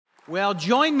Well,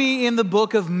 join me in the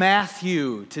book of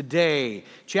Matthew today,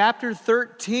 chapter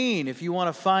 13. If you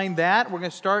want to find that, we're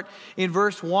going to start in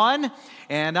verse 1.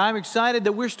 And I'm excited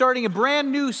that we're starting a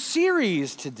brand new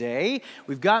series today.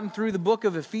 We've gotten through the book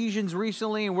of Ephesians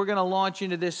recently, and we're going to launch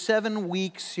into this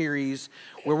 7-week series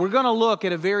where we're going to look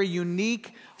at a very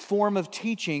unique form of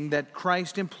teaching that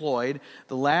Christ employed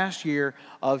the last year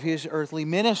of his earthly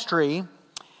ministry.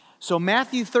 So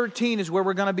Matthew 13 is where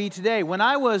we're going to be today. When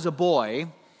I was a boy,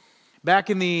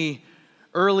 back in the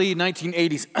early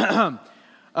 1980s,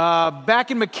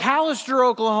 back in McAlester,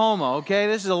 Oklahoma, okay,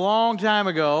 this is a long time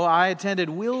ago, I attended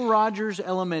Will Rogers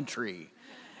Elementary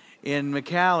in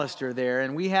McAlester there,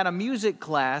 and we had a music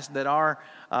class that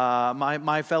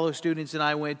my fellow students and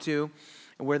I went to,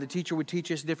 where the teacher would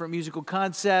teach us different musical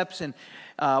concepts. And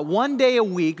one day a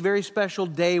week, very special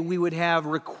day, we would have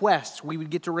requests. We would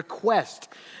get to request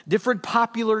different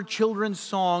popular children's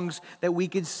songs that we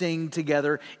could sing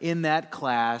together in that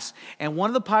class. And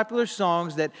one of the popular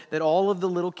songs that all of the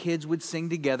little kids would sing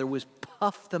together was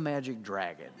Puff the Magic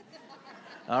Dragon.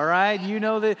 All right, you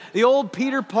know the old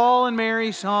Peter, Paul, and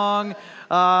Mary song.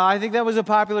 I think that was a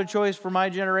popular choice for my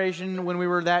generation when we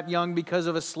were that young because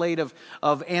of a slate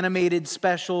of animated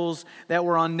specials that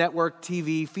were on network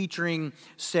TV featuring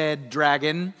said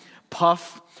dragon,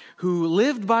 Puff, who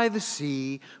lived by the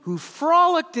sea, who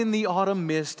frolicked in the autumn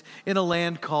mist in a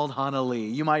land called Honolulu.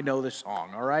 You might know the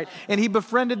song, all right? And he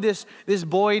befriended this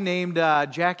boy named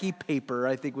Jackie Paper,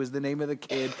 I think was the name of the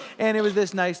kid. And it was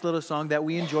this nice little song that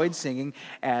we enjoyed singing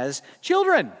as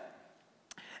children.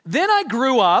 Then I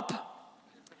grew up,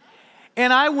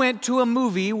 and I went to a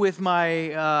movie with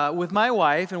my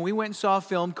wife, and we went and saw a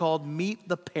film called Meet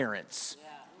the Parents.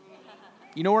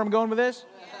 You know where I'm going with this?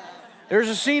 There's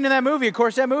a scene in that movie. Of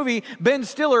course, that movie, Ben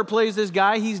Stiller plays this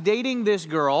guy. He's dating this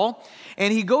girl,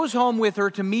 and he goes home with her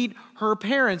to meet her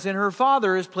parents, and her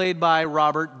father is played by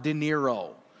Robert De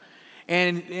Niro.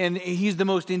 And he's the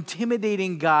most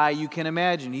intimidating guy you can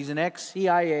imagine. He's an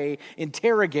ex-CIA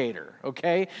interrogator,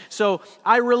 okay? So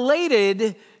I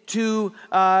related to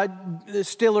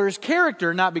Stiller's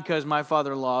character, not because my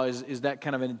father-in-law is that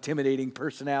kind of an intimidating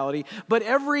personality, but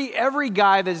every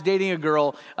guy that's dating a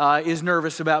girl is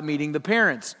nervous about meeting the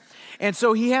parents. And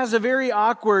so he has a very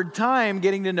awkward time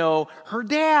getting to know her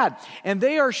dad. And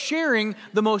they are sharing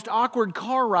the most awkward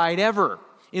car ride ever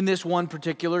in this one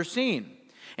particular scene.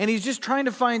 And he's just trying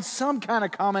to find some kind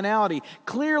of commonality.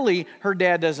 Clearly, her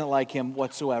dad doesn't like him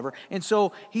whatsoever. And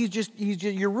so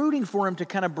you're rooting for him to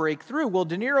kind of break through. Well,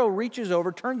 De Niro reaches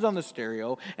over, turns on the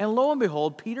stereo, and lo and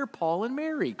behold, Peter, Paul, and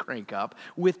Mary crank up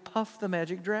with Puff the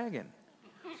Magic Dragon.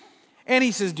 And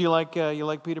he says, do you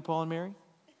like Peter, Paul, and Mary?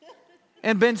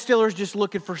 And Ben Stiller's just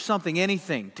looking for something,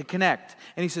 anything to connect.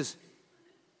 And he says,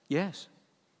 yes,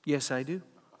 I do.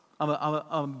 I'm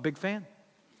a big fan.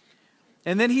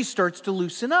 And then he starts to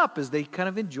loosen up as they kind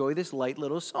of enjoy this light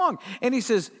little song. And he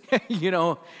says, you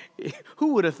know,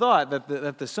 who would have thought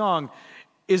that the song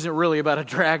isn't really about a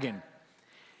dragon?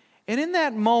 And in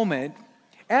that moment,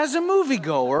 as a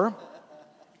moviegoer,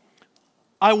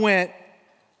 I went,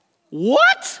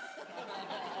 what?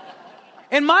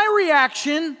 And my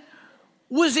reaction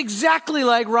was exactly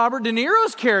like Robert De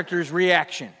Niro's character's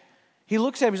reaction. He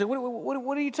looks at me and says,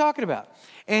 what are you talking about?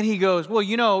 And he goes, well,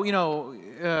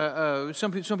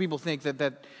 some people think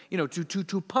that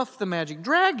to puff the magic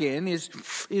dragon is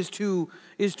to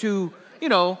smoke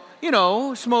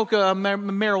a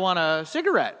marijuana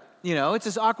cigarette. You know, it's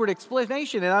this awkward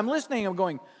explanation, and I'm listening. I'm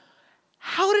going,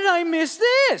 how did I miss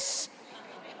this?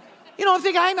 I'm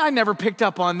thinking I never picked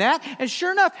up on that. And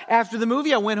sure enough, after the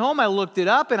movie, I went home, I looked it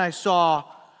up, and I saw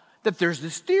that there's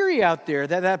this theory out there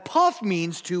that puff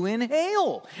means to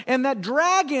inhale, and that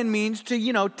dragon means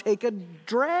to, take a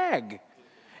drag,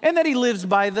 and that he lives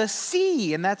by the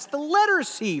sea, and that's the letter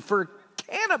C for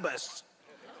cannabis.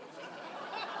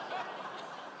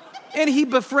 And he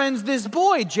befriends this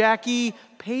boy, Jackie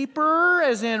Paper,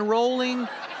 as in rolling,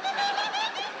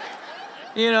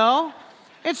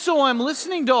 And so I'm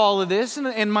listening to all of this,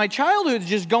 and my childhood's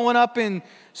just going up in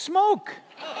smoke.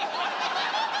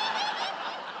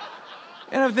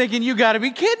 And I'm thinking, you got to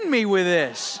be kidding me with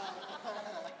this.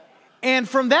 And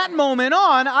from that moment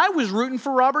on, I was rooting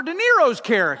for Robert De Niro's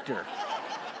character.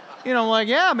 Like,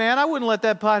 yeah, man, I wouldn't let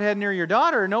that pothead near your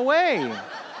daughter. No way.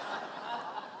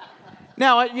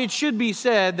 Now, it should be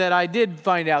said that I did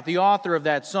find out the author of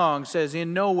that song says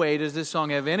in no way does this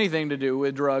song have anything to do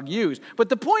with drug use. But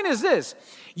the point is this.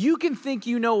 You can think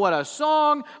you know what a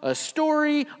song, a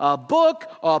story, a book,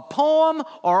 a poem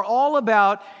are all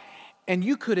about, and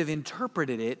you could have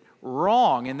interpreted it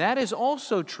wrong. And that is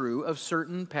also true of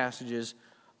certain passages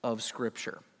of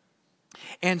Scripture.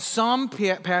 And some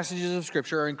passages of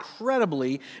Scripture are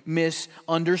incredibly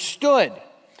misunderstood.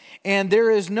 And there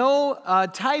is no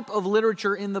type of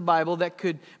literature in the Bible that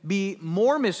could be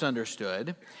more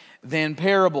misunderstood than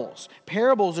parables.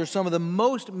 Parables are some of the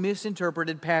most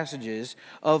misinterpreted passages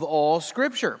of all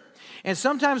Scripture. And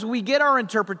sometimes we get our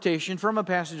interpretation from a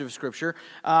passage of Scripture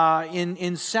in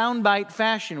soundbite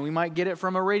fashion. We might get it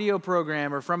from a radio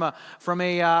program or from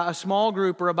a small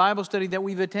group or a Bible study that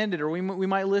we've attended, or we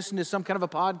might listen to some kind of a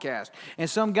podcast. And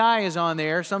some guy is on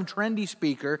there, some trendy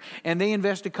speaker, and they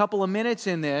invest a couple of minutes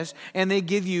in this, and they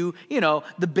give you,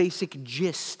 the basic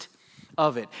gist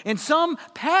of it. And some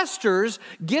pastors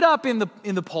get up in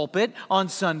the pulpit on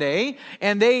Sunday,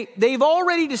 and they've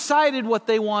already decided what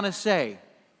they want to say.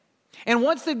 And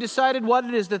once they've decided what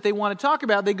it is that they want to talk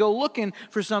about, they go looking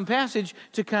for some passage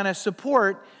to kind of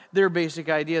support their basic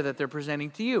idea that they're presenting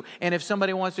to you. And if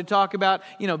somebody wants to talk about,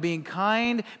 being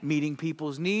kind, meeting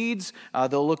people's needs,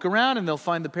 they'll look around and they'll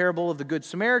find the parable of the Good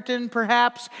Samaritan,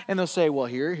 perhaps, and they'll say, well,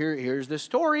 here's this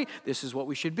story. This is what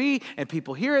we should be. And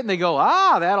people hear it and they go,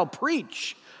 that'll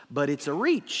preach. But it's a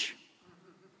reach.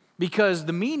 Because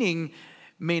the meaning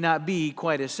may not be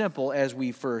quite as simple as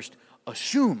we first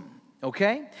assume.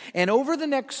 Okay? And over the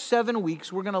next 7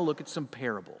 weeks, we're going to look at some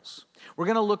parables. We're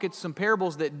going to look at some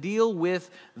parables that deal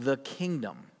with the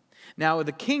kingdom. Now,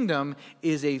 the kingdom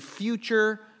is a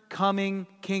future coming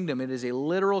kingdom. It is a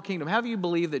literal kingdom. How do you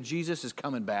believe that Jesus is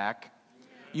coming back?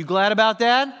 You glad about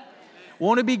that?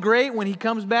 Won't it be great when he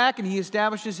comes back and he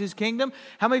establishes his kingdom?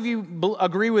 How many of you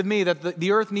agree with me that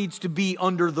the earth needs to be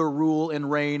under the rule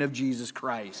and reign of Jesus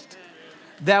Christ?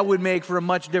 That would make for a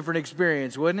much different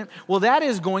experience, wouldn't it? Well, that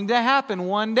is going to happen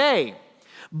one day.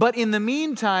 But in the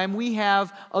meantime, we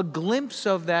have a glimpse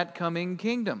of that coming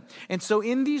kingdom. And so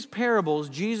in these parables,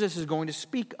 Jesus is going to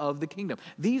speak of the kingdom.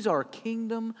 These are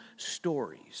kingdom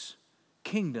stories.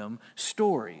 Kingdom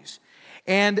stories.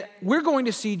 And we're going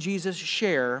to see Jesus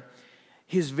share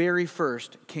his very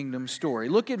first kingdom story.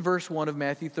 Look at verse 1 of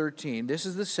Matthew 13. This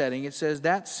is the setting. It says,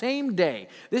 that same day.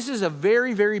 This is a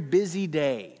very, very busy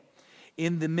day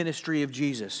in the ministry of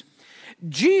Jesus.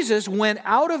 Jesus went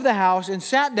out of the house and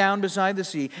sat down beside the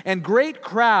sea, and great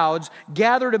crowds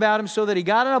gathered about him so that he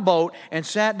got in a boat and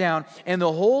sat down, and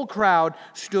the whole crowd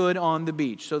stood on the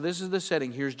beach. So this is the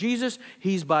setting. Here's Jesus.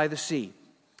 He's by the sea,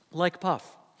 like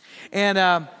Puff.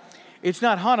 And it's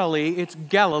not Honolulu, it's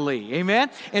Galilee. Amen?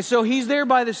 And so he's there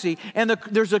by the sea, and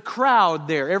there's a crowd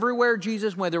there. Everywhere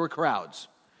Jesus went, there were crowds.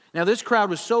 Now, this crowd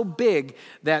was so big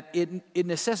that it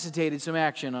necessitated some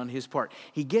action on his part.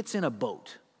 He gets in a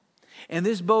boat. And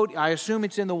this boat, I assume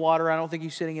it's in the water. I don't think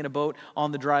he's sitting in a boat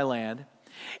on the dry land.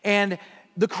 And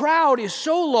the crowd is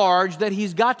so large that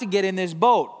he's got to get in this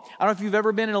boat. I don't know if you've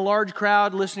ever been in a large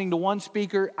crowd listening to one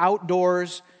speaker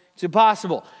outdoors. It's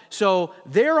impossible. So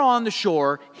they're on the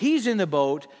shore. He's in the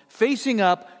boat, facing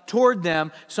up toward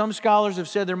them. Some scholars have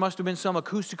said there must have been some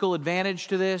acoustical advantage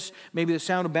to this. Maybe the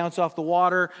sound would bounce off the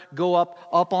water, go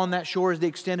up on that shore as they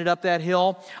extended up that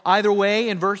hill. Either way,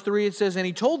 in verse 3 it says, and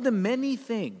he told them many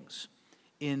things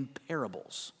in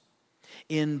parables.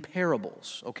 In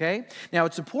parables, okay? Now,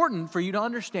 it's important for you to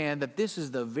understand that this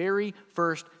is the very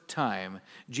first time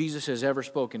Jesus has ever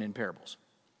spoken in parables.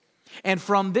 And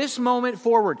from this moment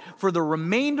forward, for the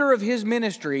remainder of his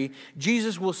ministry,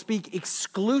 Jesus will speak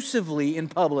exclusively in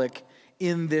public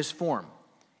in this form,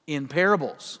 in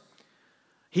parables.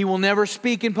 He will never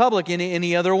speak in public in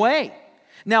any other way.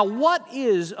 Now, what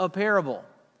is a parable?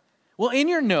 Well, in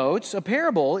your notes, a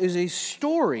parable is a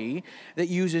story that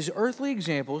uses earthly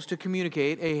examples to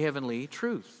communicate a heavenly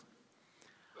truth.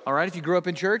 All right, if you grew up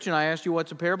in church and I asked you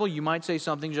what's a parable, you might say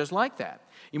something just like that.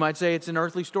 You might say it's an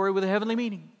earthly story with a heavenly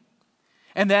meaning.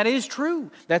 And that is true.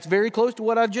 That's very close to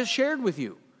what I've just shared with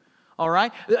you. All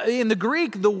right? In the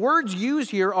Greek, the words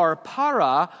used here are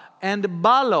para and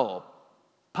balo.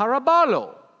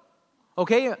 Parabalo.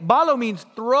 Okay? Balo means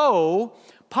throw.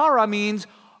 Para means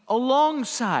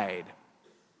alongside.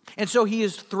 And so he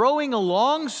is throwing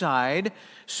alongside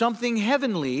something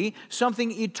heavenly,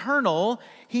 something eternal.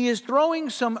 He is throwing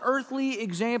some earthly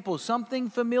examples, something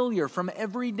familiar from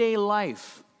everyday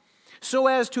life, so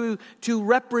as to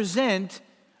represent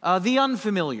the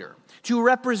unfamiliar, to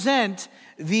represent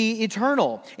the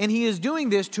eternal. And he is doing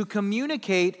this to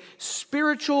communicate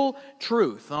spiritual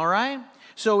truth, all right?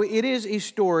 So it is a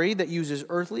story that uses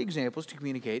earthly examples to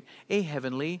communicate a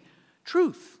heavenly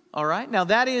truth, all right? Now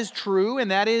that is true,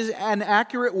 and that is an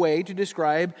accurate way to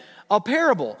describe a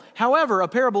parable. However, a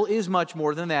parable is much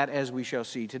more than that, as we shall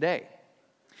see today.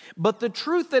 But the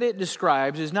truth that it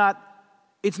describes is not,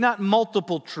 it's not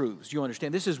multiple truths, you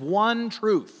understand? This is one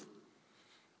truth.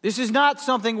 This is not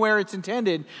something where it's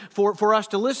intended for us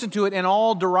to listen to it and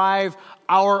all derive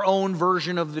our own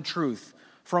version of the truth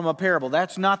from a parable.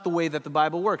 That's not the way that the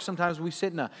Bible works. Sometimes we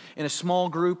sit in a small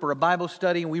group or a Bible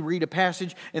study and we read a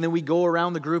passage and then we go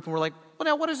around the group and we're like, well,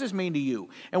 now what does this mean to you?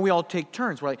 And we all take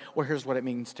turns. We're like, well, here's what it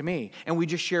means to me. And we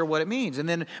just share what it means. And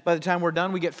then by the time we're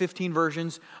done, we get 15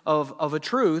 versions of a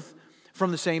truth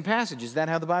from the same passage. Is that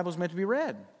how the Bible is meant to be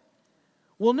read?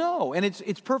 Well, no, and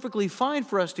it's perfectly fine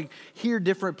for us to hear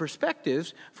different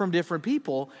perspectives from different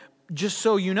people, just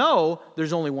so you know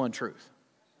there's only one truth.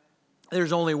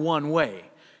 There's only one way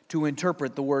to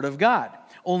interpret the Word of God,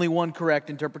 only one correct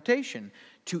interpretation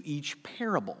to each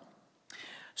parable.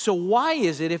 So why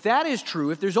is it, if that is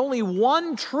true, if there's only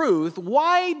one truth,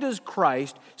 why does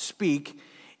Christ speak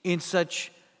in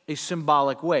such a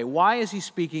symbolic way? Why is he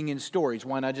speaking in stories?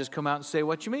 Why not just come out and say,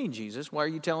 what you mean, Jesus? Why are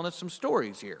you telling us some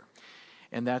stories here?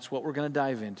 And that's what we're going to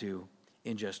dive into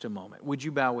in just a moment. Would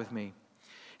you bow with me?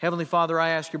 Heavenly Father,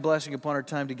 I ask your blessing upon our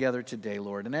time together today,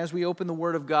 Lord. And as we open the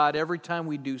Word of God, every time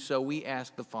we do so, we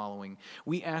ask the following.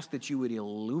 We ask that you would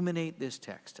illuminate this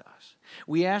text to us.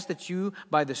 We ask that you,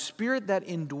 by the Spirit that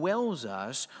indwells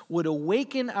us, would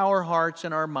awaken our hearts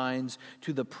and our minds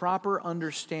to the proper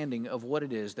understanding of what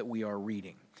it is that we are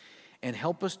reading. And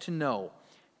help us to know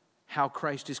how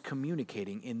Christ is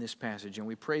communicating in this passage. And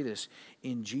we pray this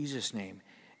in Jesus' name.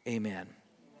 Amen.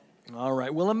 All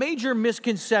right. Well, a major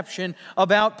misconception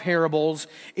about parables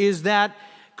is that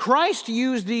Christ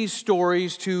used these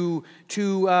stories to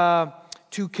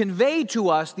convey to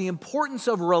us the importance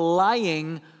of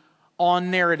relying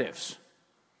on narratives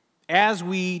as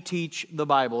we teach the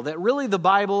Bible. That really the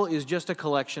Bible is just a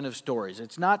collection of stories.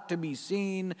 It's not to be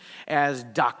seen as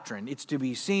doctrine. It's to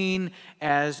be seen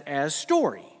as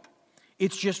story.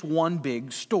 It's just one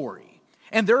big story.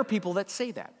 And there are people that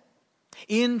say that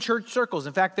in church circles.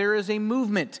 In fact, there is a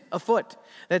movement afoot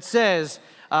that says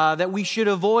that we should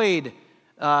avoid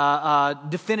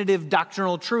definitive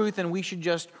doctrinal truth and we should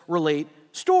just relate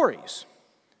stories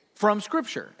from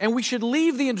Scripture. And we should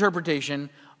leave the interpretation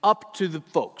up to the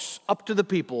folks, up to the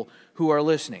people who are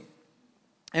listening.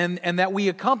 And that we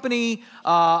accompany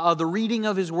the reading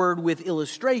of His Word with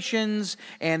illustrations,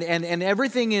 and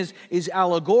everything is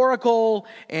allegorical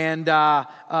and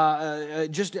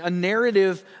just a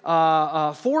narrative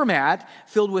format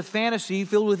filled with fantasy,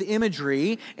 filled with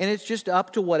imagery, and it's just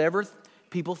up to whatever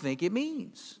people think it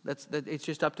means. It's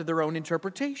just up to their own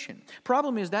interpretation.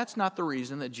 Problem is, that's not the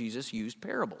reason that Jesus used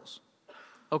parables.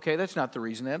 Okay, that's not the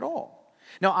reason at all.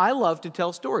 Now, I love to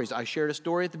tell stories. I shared a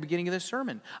story at the beginning of this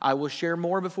sermon. I will share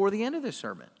more before the end of this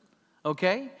sermon.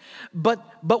 Okay? But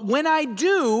when I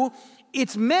do,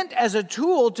 it's meant as a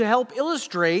tool to help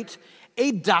illustrate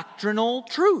a doctrinal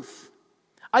truth.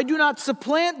 I do not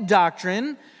supplant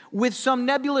doctrine with some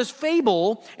nebulous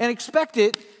fable and expect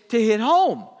it to hit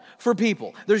home for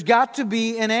people. There's got to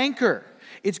be an anchor.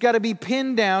 It's got to be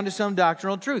pinned down to some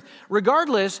doctrinal truth.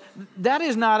 Regardless, that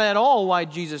is not at all why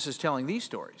Jesus is telling these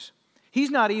stories. He's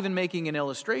not even making an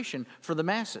illustration for the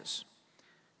masses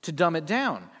to dumb it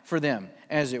down for them,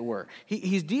 as it were.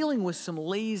 He's dealing with some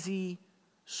lazy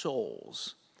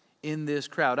souls in this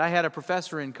crowd. I had a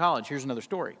professor in college. Here's another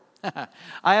story.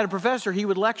 I had a professor, he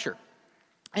would lecture.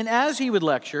 And as he would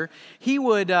lecture, he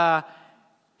would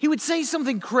say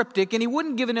something cryptic, and he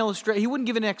wouldn't give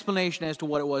an explanation as to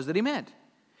what it was that he meant.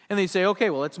 And they'd say, okay,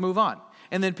 well, let's move on.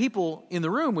 And then people in the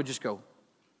room would just go,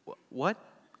 what?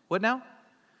 What now?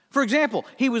 For example,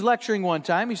 he was lecturing one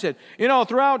time. He said,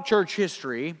 throughout church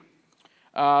history,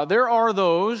 there are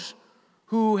those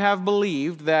who have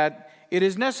believed that it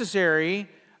is necessary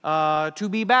to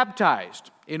be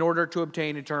baptized in order to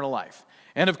obtain eternal life.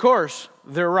 And of course,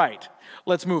 they're right.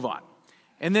 Let's move on.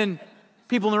 And then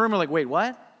people in the room are like, wait,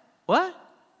 what? What?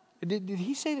 Did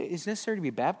he say that it's necessary to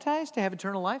be baptized to have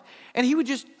eternal life? And he would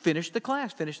just finish the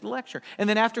lecture. And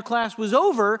then after class was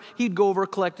over, he'd go over,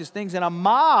 collect his things, and a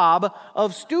mob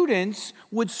of students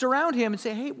would surround him and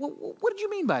say, hey, what did you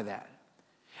mean by that?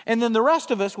 And then the rest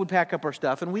of us would pack up our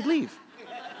stuff and we'd leave.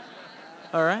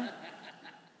 All right?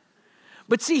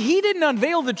 But see, he didn't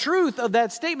unveil the truth of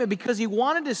that statement because he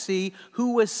wanted to see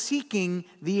who was seeking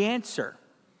the answer.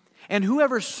 And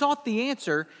whoever sought the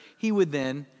answer, he would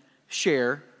then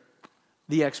share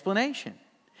the explanation.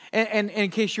 And in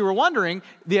case you were wondering,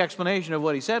 the explanation of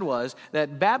what he said was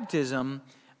that baptism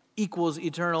equals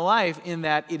eternal life in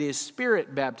that it is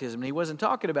spirit baptism. And he wasn't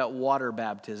talking about water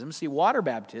baptism. See, water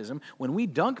baptism, when we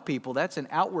dunk people, that's an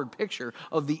outward picture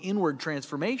of the inward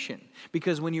transformation.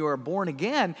 Because when you are born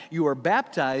again, you are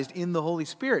baptized in the Holy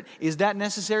Spirit. Is that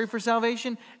necessary for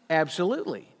salvation?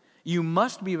 Absolutely. You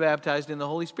must be baptized in the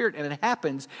Holy Spirit, and it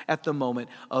happens at the moment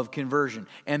of conversion.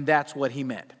 And that's what he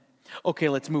meant. Okay,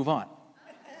 let's move on.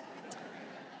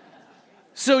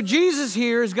 So Jesus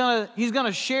here he's going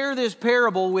to share this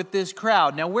parable with this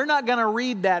crowd. Now, we're not going to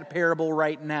read that parable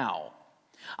right now.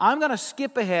 I'm going to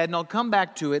skip ahead, and I'll come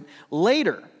back to it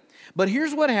later. But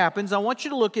here's what happens. I want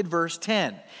you to look at verse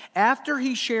 10. After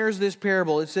he shares this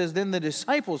parable, it says, "Then the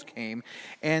disciples came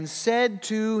and said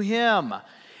to him,"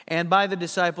 and by the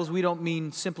disciples, we don't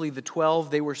mean simply the 12.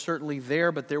 They were certainly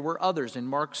there, but there were others. In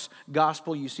Mark's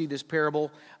gospel, you see this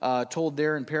parable told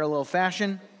there in parallel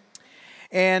fashion.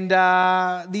 And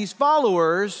these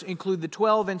followers include the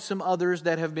 12 and some others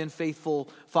that have been faithful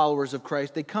followers of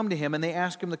Christ. They come to him and they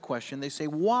ask him the question. They say,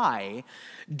 "Why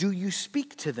do you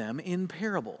speak to them in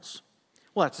parables?"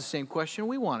 Well, that's the same question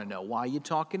we want to know. Why are you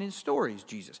talking in stories,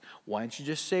 Jesus? Why don't you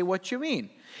just say what you mean?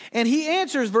 And he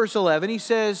answers, verse 11, he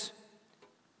says,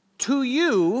 to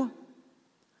you,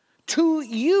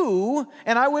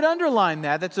 and I would underline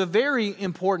that. That's a very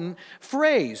important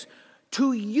phrase.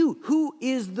 To you. Who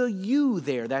is the you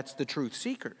there? That's the truth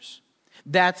seekers.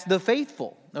 That's the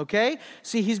faithful, okay?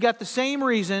 See, he's got the same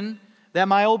reason that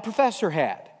my old professor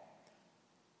had.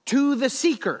 To the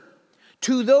seeker,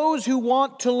 to those who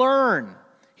want to learn,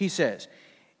 he says,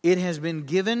 it has been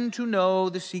given to know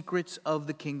the secrets of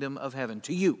the kingdom of heaven.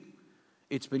 To you,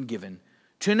 it's been given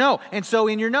to know. And so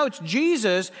in your notes,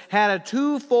 Jesus had a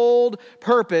twofold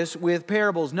purpose with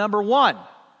parables. Number one,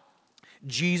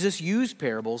 Jesus used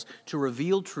parables to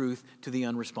reveal truth to the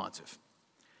unresponsive.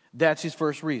 That's his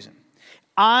first reason.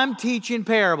 I'm teaching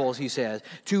parables, he says,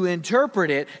 to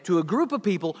interpret it to a group of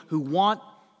people who want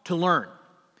to learn.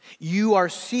 You are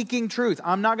seeking truth.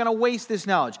 I'm not going to waste this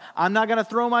knowledge. I'm not going to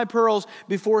throw my pearls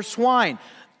before swine.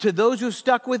 To those who've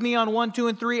stuck with me on 1, 2,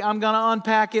 and 3, I'm going to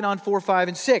unpack it on 4, 5,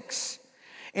 and 6.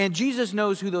 And Jesus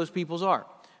knows who those people are.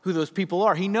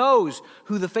 He knows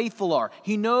who the faithful are.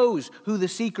 He knows who the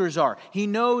seekers are. He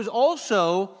knows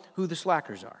also who the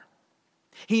slackers are.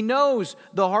 He knows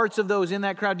the hearts of those in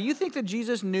that crowd. Do you think that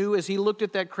Jesus knew as he looked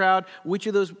at that crowd which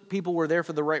of those people were there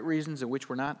for the right reasons and which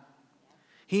were not?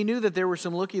 He knew that there were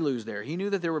some looky-loos there. He knew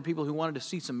that there were people who wanted to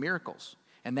see some miracles,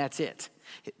 and that's it.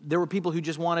 There were people who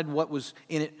just wanted what was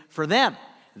in it for them.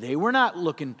 They were not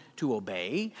looking to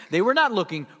obey. They were not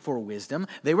looking for wisdom.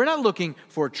 They were not looking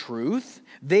for truth.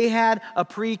 They had a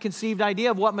preconceived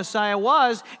idea of what Messiah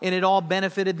was, and it all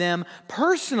benefited them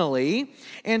personally.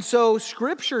 And so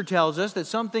Scripture tells us that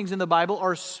some things in the Bible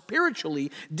are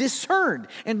spiritually discerned.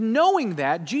 And knowing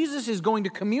that, Jesus is going to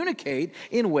communicate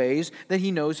in ways that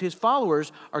he knows his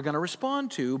followers are going to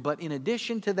respond to. But in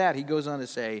addition to that, he goes on to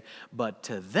say, but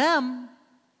to them,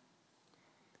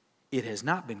 it has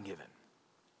not been given.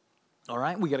 All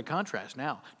right, we got a contrast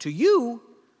now. To you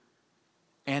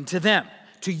and to them.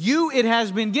 To you it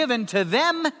has been given. To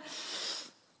them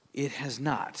it has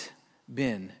not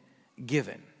been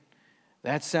given.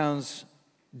 That sounds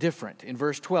different. In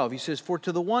verse 12, he says, for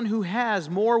to the one who has,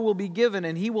 more will be given,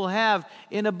 and he will have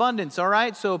in abundance. All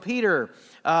right, so Peter,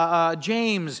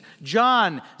 James,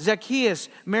 John, Zacchaeus,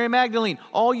 Mary Magdalene,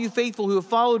 all you faithful who have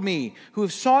followed me, who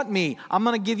have sought me, I'm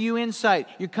going to give you insight.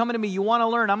 You're coming to me, you want to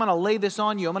learn, I'm going to lay this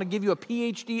on you. I'm going to give you a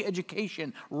PhD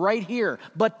education right here.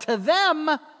 But to them,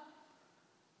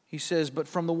 he says, but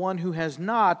from the one who has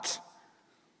not,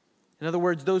 in other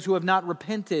words, those who have not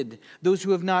repented, those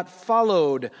who have not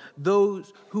followed,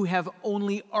 those who have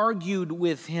only argued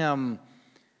with him,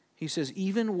 he says,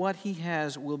 even what he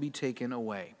has will be taken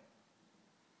away.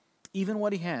 Even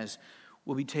what he has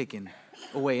will be taken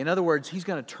away. In other words, he's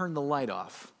going to turn the light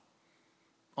off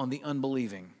on the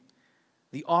unbelieving.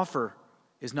 The offer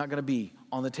is not going to be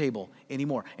on the table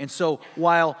anymore. And so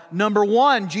while number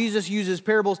one, Jesus uses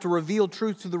parables to reveal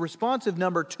truth to the responsive,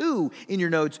 number two, in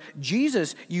your notes,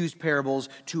 Jesus used parables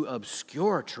to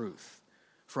obscure truth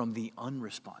from the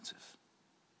unresponsive.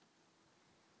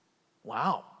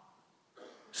 Wow.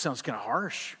 Sounds kind of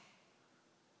harsh.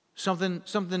 Something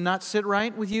not sit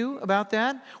right with you about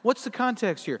that? What's the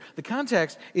context here? The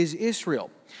context is Israel.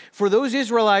 For those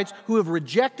Israelites who have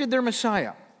rejected their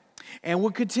Messiah and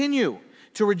will continue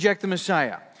to reject the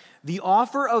Messiah, the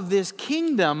offer of this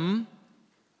kingdom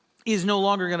is no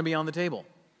longer going to be on the table,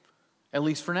 at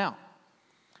least for now.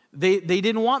 They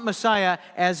didn't want Messiah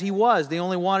as he was. They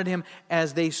only wanted him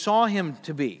as they saw him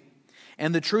to be.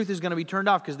 And the truth is going to be turned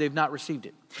off because they've not received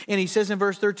it. And he says in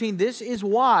verse 13, this is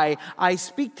why I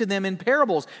speak to them in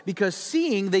parables, because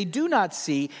seeing they do not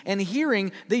see, and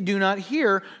hearing they do not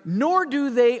hear, nor do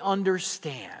they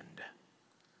understand.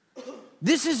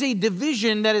 This is a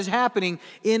division that is happening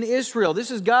in Israel.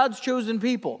 This is God's chosen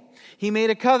people. He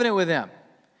made a covenant with them.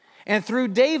 And through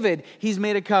David, he's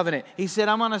made a covenant. He said,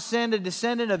 I'm going to send a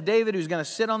descendant of David who's going to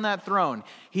sit on that throne.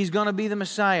 He's going to be the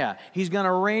Messiah. He's going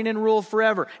to reign and rule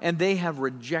forever. And they have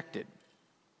rejected.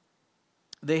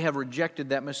 They have rejected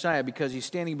that Messiah because he's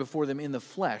standing before them in the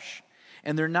flesh.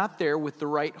 And they're not there with the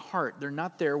right heart. They're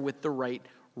not there with the right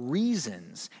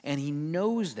reasons. And he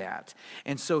knows that.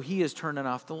 And so he is turning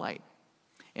off the light.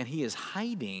 And he is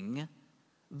hiding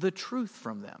the truth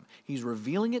from them. He's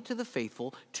revealing it to the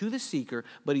faithful, to the seeker,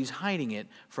 but he's hiding it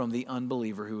from the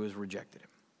unbeliever who has rejected him.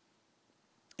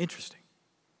 Interesting.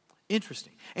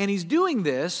 Interesting. And he's doing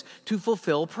this to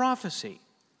fulfill prophecy.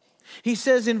 He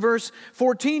says in verse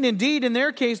 14, indeed, in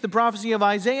their case, the prophecy of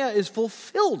Isaiah is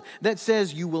fulfilled that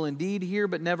says, you will indeed hear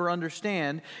but never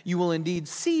understand. You will indeed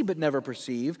see but never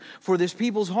perceive. For this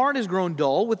people's heart has grown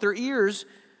dull. With their ears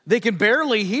they can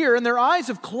barely hear, and their eyes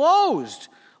have closed,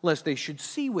 lest they should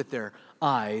see with their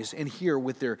eyes and hear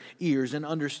with their ears and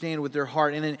understand with their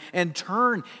heart and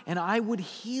turn, and I would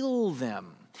heal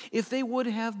them. If they would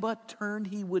have but turned,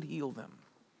 he would heal them.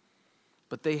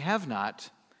 But they have not,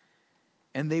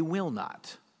 and they will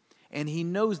not. And he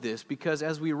knows this because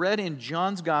as we read in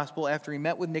John's gospel after he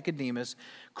met with Nicodemus,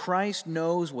 Christ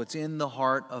knows what's in the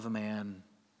heart of a man.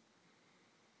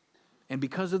 And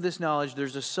because of this knowledge,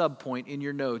 there's a subpoint in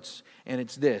your notes, and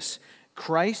it's this.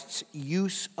 Christ's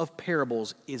use of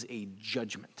parables is a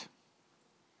judgment.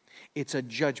 It's a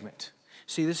judgment.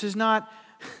 See, this is not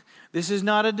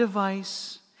a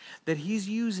device that he's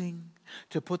using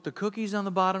to put the cookies on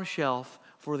the bottom shelf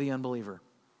for the unbeliever.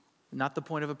 Not the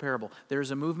point of a parable.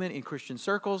 There's a movement in Christian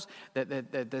circles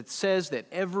that says that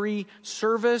every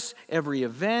service, every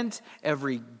event,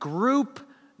 every group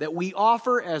that we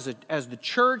offer as the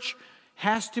church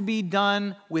has to be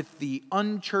done with the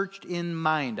unchurched in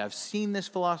mind. I've seen this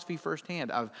philosophy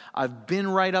firsthand. I've been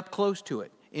right up close to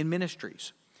it in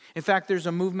ministries. In fact, there's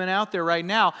a movement out there right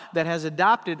now that has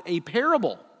adopted a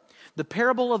parable. The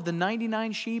parable of the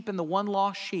 99 sheep and the one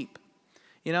lost sheep.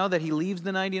 You know, that he leaves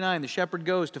the 99. The shepherd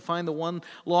goes to find the one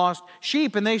lost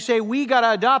sheep. And they say, we got to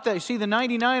adopt that. You see, the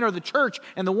 99 are the church.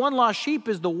 And the one lost sheep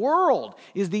is the world,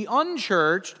 is the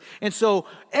unchurched. And so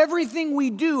everything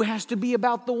we do has to be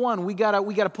about the one. We got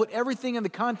to put everything in the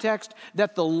context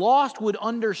that the lost would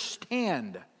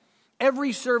understand.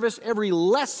 Every service, every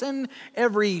lesson,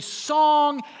 every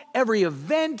song, every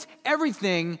event,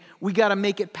 everything, we got to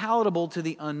make it palatable to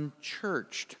the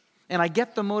unchurched. And I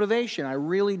get the motivation. I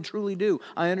really, truly do.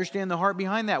 I understand the heart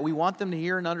behind that. We want them to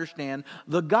hear and understand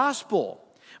the gospel.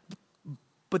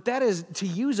 But that is, to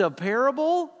use a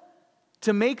parable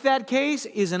to make that case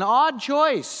is an odd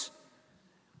choice,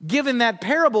 given that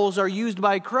parables are used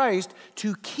by Christ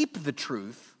to keep the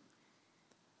truth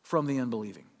from the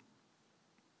unbelieving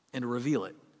and to reveal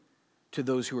it to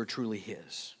those who are truly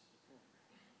his.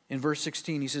 In verse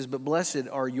 16, he says, but blessed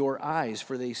are your eyes,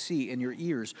 for they see, and your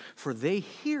ears, for they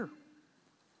hear.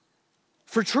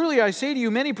 For truly I say to you,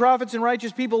 many prophets and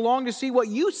righteous people long to see what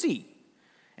you see,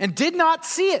 and did not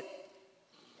see it,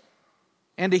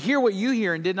 and to hear what you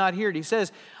hear and did not hear it. He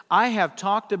says, I have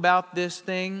talked about this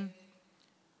thing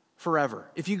forever.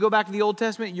 If you go back to the Old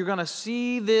Testament, you're going to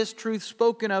see this truth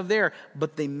spoken of there,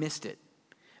 but they missed it.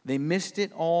 They missed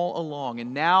it all along.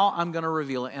 And now I'm going to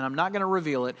reveal it. And I'm not going to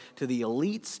reveal it to the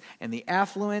elites and the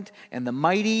affluent and the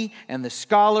mighty and the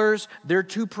scholars. They're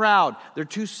too proud. They're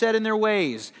too set in their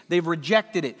ways. They've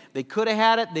rejected it. They could have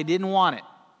had it. They didn't want it.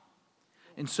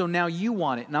 And so now you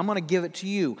want it. And I'm going to give it to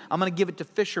you. I'm going to give it to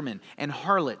fishermen and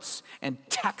harlots and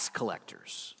tax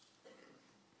collectors.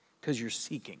 Because you're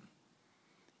seeking.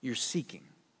 You're seeking.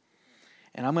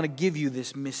 And I'm going to give you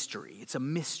this mystery. It's a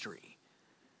mystery.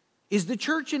 Is the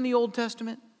church in the Old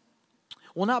Testament?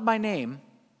 Well, not by name.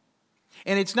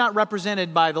 And it's not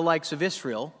represented by the likes of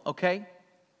Israel, okay?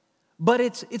 But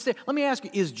it's there. Let me ask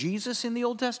you, is Jesus in the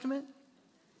Old Testament?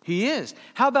 He is.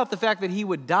 How about the fact that he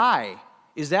would die?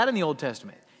 Is that in the Old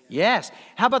Testament? Yes.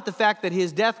 How about the fact that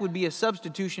his death would be a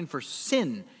substitution for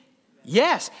sin?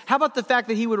 Yes. How about the fact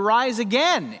that he would rise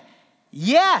again?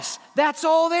 Yes. That's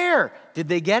all there. Did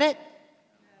they get it?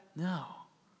 No.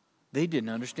 They didn't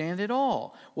understand at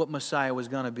all what Messiah was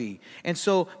going to be. And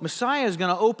so Messiah is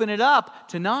going to open it up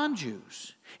to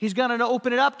non-Jews. He's going to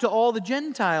open it up to all the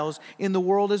Gentiles in the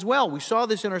world as well. We saw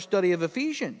this in our study of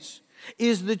Ephesians.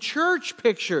 Is the church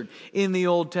pictured in the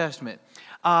Old Testament?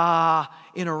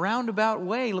 In a roundabout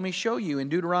way, let me show you in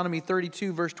Deuteronomy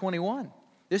 32, verse 21.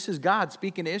 This is God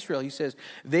speaking to Israel. He says,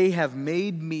 they have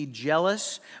made me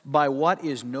jealous by what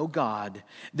is no God.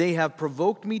 They have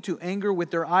provoked me to anger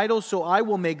with their idols, so I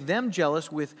will make them jealous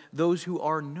with those who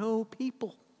are no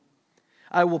people.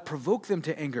 I will provoke them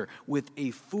to anger with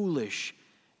a foolish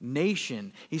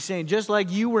nation. He's saying, just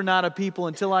like you were not a people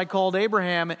until I called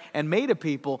Abraham and made a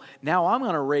people, now I'm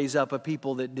going to raise up a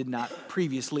people that did not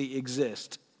previously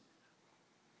exist.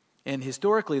 And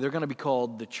historically, they're going to be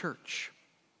called the church.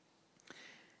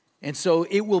 And so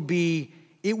it will be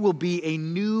a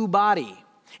new body.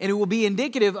 And it will be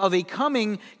indicative of a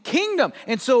coming kingdom.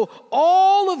 And so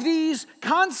all of these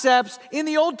concepts in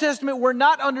the Old Testament were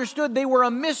not understood. They were a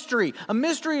mystery. A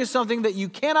mystery is something that you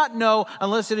cannot know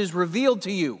unless it is revealed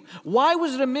to you. Why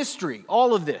was it a mystery,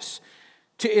 all of this,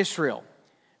 to Israel?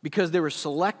 Because they were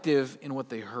selective in what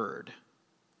they heard.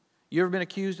 You ever been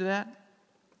accused of that?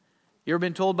 You ever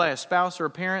been told by a spouse or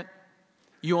a parent,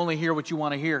 you only hear what you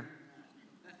want to hear?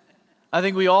 I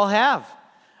think we all have.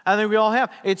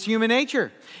 It's human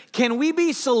nature. Can we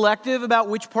be selective about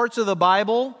which parts of the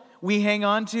Bible we hang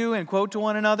on to and quote to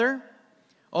one another?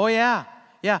 Oh, yeah.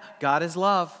 Yeah, God is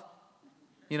love.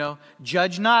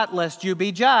 Judge not lest you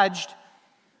be judged.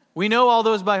 We know all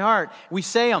those by heart. We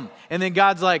say them. And then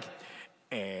God's like,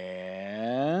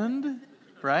 and?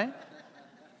 Right?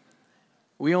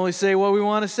 We only say what we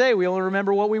want to say. We only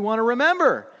remember what we want to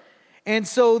remember. And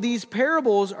so these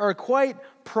parables are quite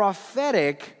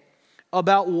prophetic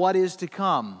about what is to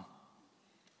come,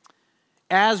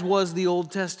 as was the Old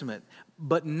Testament.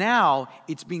 But now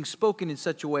it's being spoken in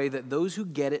such a way that those who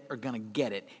get it are going to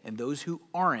get it, and those who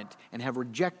aren't and have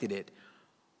rejected it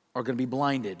are going to be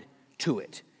blinded to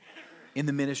it in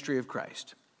the ministry of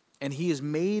Christ. And he has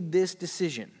made this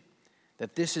decision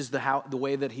that this is the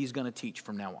way that he's going to teach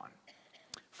from now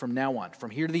on, from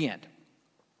here to the end.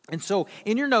 And so,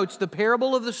 in your notes, the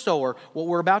parable of the sower, what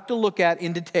we're about to look at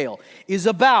in detail, is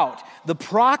about the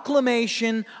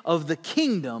proclamation of the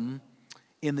kingdom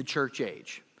in the church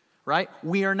age, right?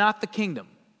 We are not the kingdom.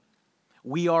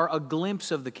 We are a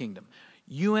glimpse of the kingdom.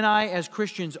 You and I, as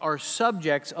Christians, are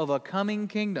subjects of a coming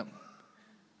kingdom,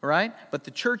 right? But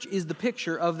the church is the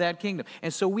picture of that kingdom.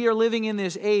 And so we are living in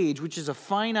this age, which is a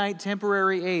finite,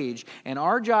 temporary age, and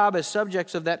our job as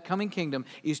subjects of that coming kingdom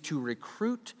is to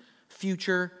recruit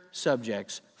future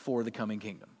subjects for the coming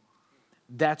kingdom.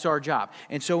 That's our job.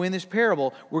 And so in this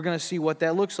parable, we're going to see what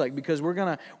that looks like, because we're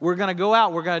going to go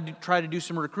out, we're going to try to do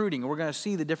some recruiting, and we're going to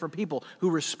see the different people who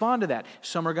respond to that.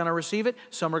 Some are going to receive it,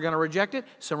 some are going to reject it,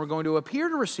 some are going to appear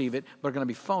to receive it, but are going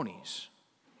to be phonies.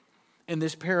 And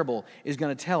this parable is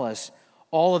going to tell us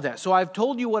all of that. So I've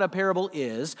told you what a parable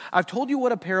is. I've told you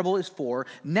what a parable is for.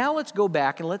 Now let's go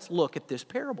back and let's look at this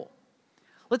parable.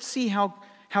 Let's see how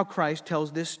Christ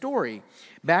tells this story.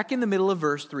 Back in the middle of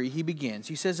verse 3, he begins.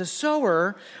 He says, a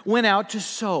sower went out to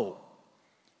sow.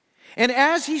 And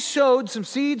as he sowed, some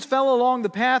seeds fell along the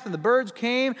path, and the birds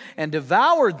came and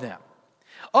devoured them.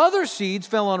 Other seeds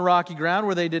fell on rocky ground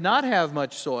where they did not have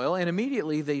much soil, and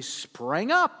immediately they sprang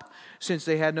up, since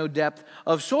they had no depth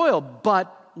of soil.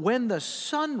 But when the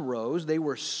sun rose, they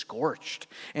were scorched.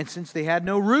 And since they had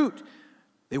no root,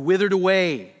 they withered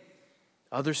away.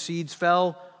 Other seeds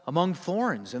fell among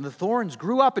thorns, and the thorns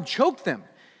grew up and choked them.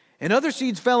 And other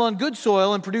seeds fell on good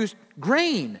soil and produced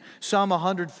grain, some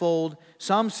 100-fold,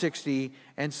 some 60,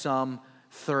 and some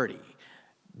 30.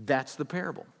 That's the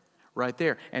parable right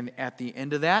there. And at the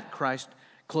end of that, Christ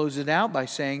closes it out by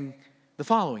saying the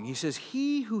following. He says,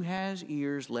 he who has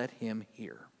ears, let him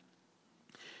hear.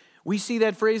 We see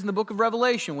that phrase in the book of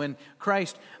Revelation when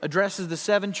Christ addresses the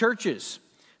 7 churches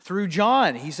through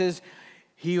John. He says,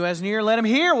 he who has an ear, let him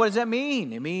hear. What does that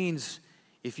mean? It means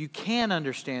if you can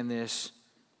understand this,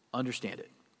 understand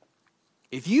it.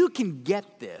 If you can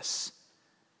get this,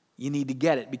 you need to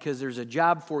get it, because there's a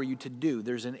job for you to do.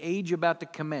 There's an age about to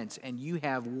commence, and you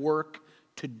have work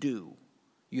to do.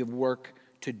 You have work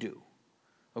to do.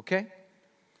 Okay?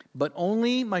 But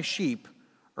only my sheep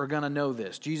are going to know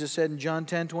this. Jesus said in John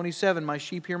 10:27, my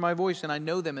sheep hear my voice, and I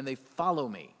know them, and they follow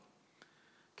me.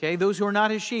 Okay, those who are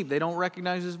not his sheep, they don't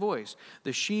recognize his voice.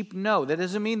 The sheep know. That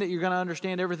doesn't mean that you're going to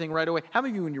understand everything right away. How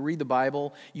many of you, when you read the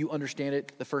Bible, you understand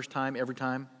it the first time, every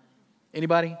time?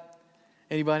 Anybody?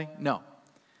 Anybody? No.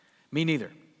 Me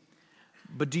neither.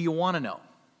 But do you want to know?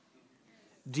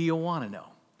 Do you want to know?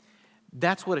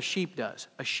 That's what a sheep does.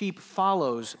 A sheep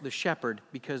follows the shepherd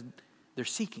because they're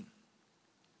seeking.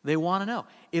 They want to know.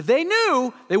 If they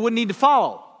knew, they wouldn't need to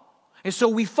follow. And so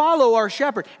we follow our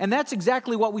shepherd. And that's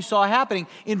exactly what we saw happening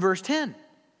in verse 10.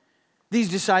 These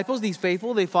disciples, these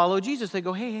faithful, they follow Jesus. They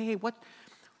go, hey,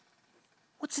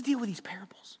 what's the deal with these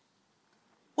parables?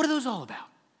 What are those all about?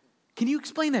 Can you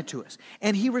explain that to us?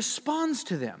 And he responds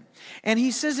to them. And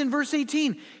he says in verse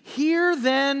 18, hear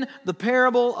then the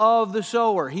parable of the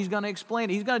sower. He's going to explain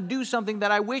it. He's going to do something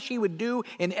that I wish he would do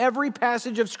in every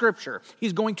passage of Scripture.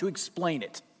 He's going to explain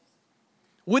it.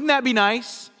 Wouldn't that be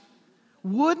nice?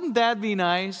 Wouldn't that be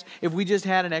nice if we just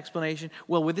had an explanation?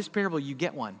 Well, with this parable, you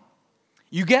get one.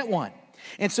 You get one.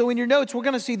 And so in your notes, we're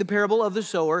going to see the parable of the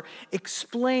sower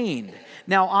explained.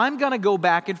 Now, I'm going to go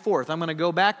back and forth. I'm going to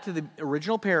go back to the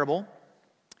original parable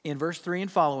in verse 3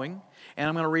 and following, and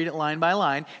I'm going to read it line by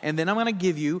line, and then I'm going to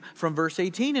give you, from verse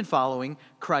 18 and following,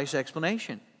 Christ's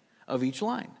explanation of each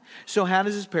line. So how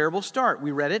does this parable start? We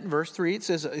read it in verse 3. It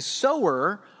says, a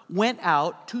sower went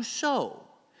out to sow.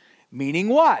 Meaning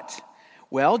what?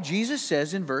 Well, Jesus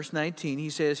says in verse 19, he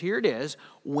says, here it is,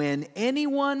 when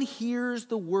anyone hears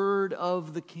the word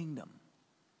of the kingdom.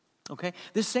 Okay?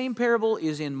 This same parable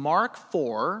is in Mark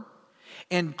 4,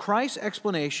 and Christ's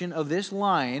explanation of this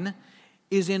line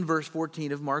is in verse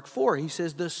 14 of Mark 4. He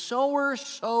says, the sower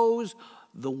sows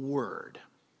the word.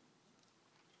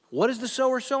 What is the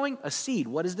sower sowing? A seed.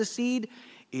 What is the seed?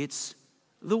 It's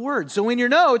the word. So in your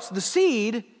notes, the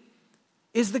seed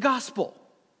is the gospel.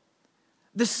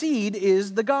 The seed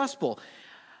is the gospel.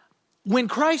 When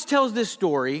Christ tells this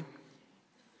story,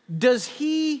 does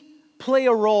he play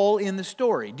a role in the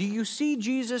story? Do you see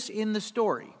Jesus in the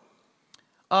story?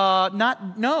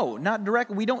 Not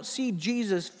directly. We don't see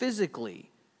Jesus physically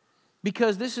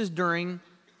because this is during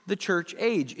the church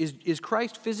age. Is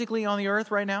Christ physically on the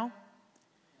earth right now?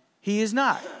 He is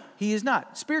not. He is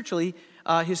not. Spiritually,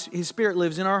 his spirit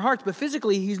lives in our hearts, but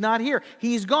physically he's not here.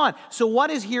 He's gone. So what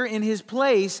is here in his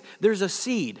place? There's a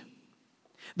seed.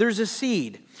 There's a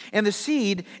seed. And the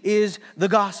seed is the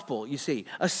gospel, you see.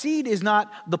 A seed is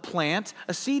not the plant.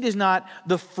 A seed is not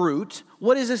the fruit.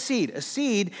 What is a seed? A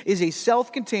seed is a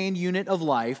self-contained unit of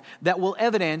life that will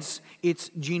evidence its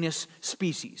genus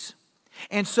species.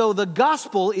 And so the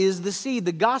gospel is the seed.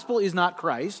 The gospel is not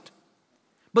Christ,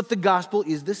 but the gospel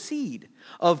is the seed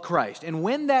of Christ. And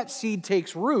when that seed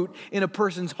takes root in a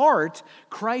person's heart,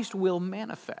 Christ will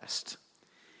manifest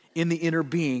in the inner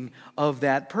being of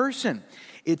that person.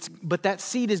 But that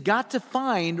seed has got to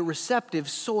find receptive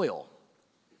soil.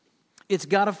 It's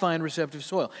got to find receptive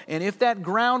soil. And if that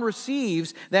ground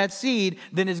receives that seed,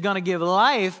 then it's going to give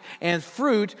life and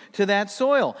fruit to that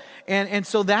soil. And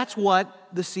so that's what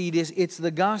the seed is. It's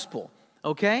the gospel.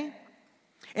 Okay?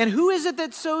 And who is it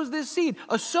that sows this seed?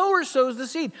 A sower sows the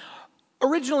seed.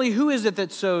 Originally, who is it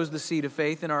that sows the seed of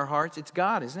faith in our hearts? It's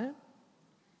God, isn't it?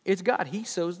 It's God. He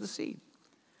sows the seed.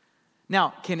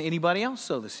 Now, can anybody else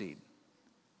sow the seed?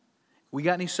 We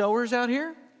got any sowers out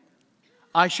here?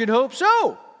 I should hope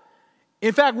so.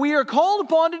 In fact, we are called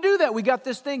upon to do that. We got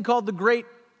this thing called the Great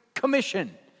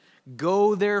Commission.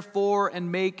 Go, therefore,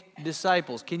 and make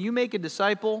disciples. Can you make a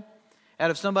disciple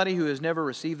out of somebody who has never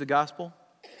received the gospel?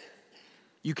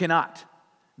 You cannot.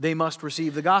 They must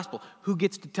receive the gospel. Who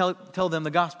gets to tell them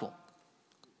the gospel?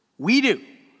 We do.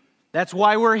 That's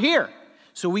why we're here.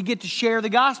 So we get to share the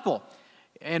gospel.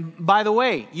 And by the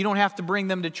way, you don't have to bring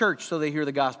them to church so they hear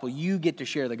the gospel. You get to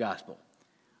share the gospel.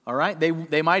 All right?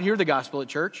 They might hear the gospel at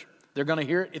church. They're going to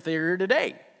hear it if they're here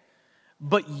today.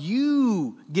 But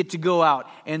you get to go out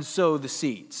and sow the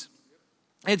seeds.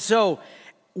 And so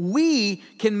we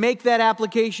can make that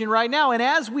application right now. And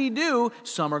as we do,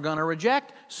 some are going to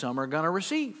reject, some are going to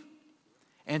receive.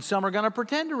 And some are going to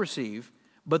pretend to receive,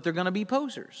 but they're going to be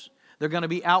posers. They're going to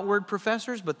be outward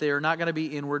professors, but they are not going to be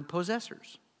inward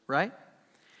possessors, right?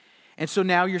 And so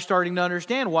now you're starting to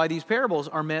understand why these parables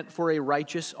are meant for a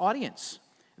righteous audience.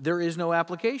 There is no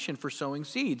application for sowing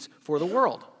seeds for the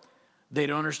world. They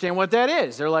don't understand what that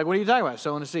is. They're like, what are you talking about?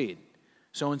 Sowing a seed.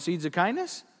 Sowing seeds of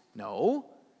kindness? No.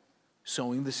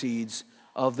 Sowing the seeds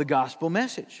of the gospel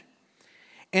message.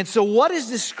 And so what is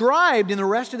described in the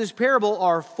rest of this parable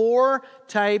are 4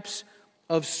 types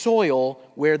of soil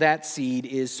where that seed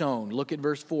is sown. Look at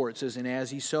verse 4. It says, and as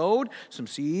he sowed, some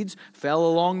seeds fell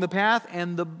along the path,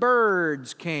 and the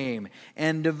birds came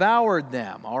and devoured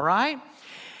them. All right?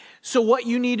 So what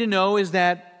you need to know is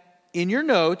that in your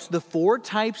notes, the 4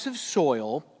 types of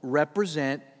soil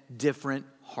represent different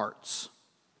hearts.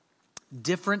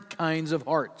 Different kinds of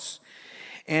hearts.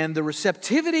 And the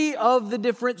receptivity of the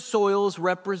different soils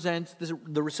represents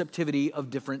the receptivity of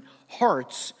different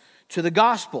hearts to the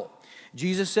gospel.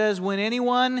 Jesus says, when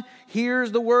anyone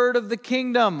hears the word of the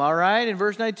kingdom, all right, in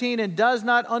verse 19, and does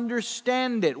not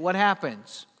understand it, what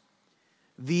happens?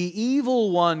 The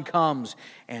evil one comes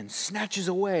and snatches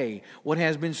away what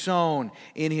has been sown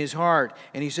in his heart.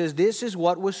 And he says, this is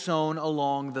what was sown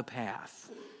along the path.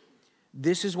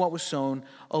 This is what was sown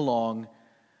along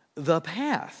the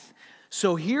path.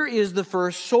 So here is the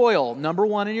first soil. Number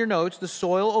 1 in your notes, the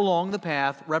soil along the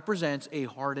path represents a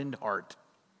hardened heart.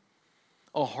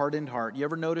 A hardened heart. You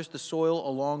ever notice the soil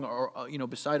along,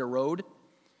 beside a road?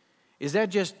 Is that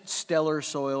just stellar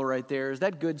soil right there? Is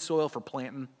that good soil for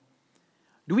planting?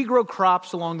 Do we grow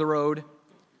crops along the road?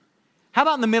 How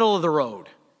about in the middle of the road?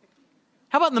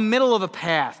 How about in the middle of a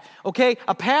path? Okay,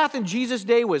 a path in Jesus'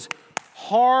 day was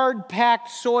hard-packed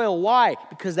soil. Why?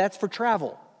 Because that's for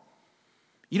travel.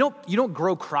 You don't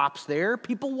grow crops there.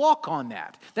 People walk on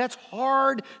that. That's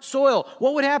hard soil.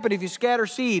 What would happen if you scatter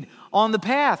seed on the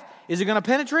path? Is it going to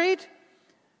penetrate?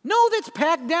 No, that's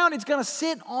packed down. It's going to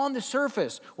sit on the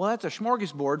surface. Well, that's a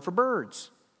smorgasbord for birds.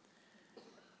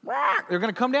 They're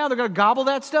going to come down. They're going to gobble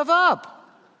that stuff up.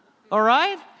 All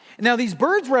right? Now, these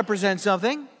birds represent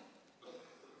something.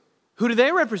 Who do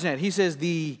they represent? He says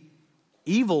the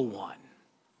evil one.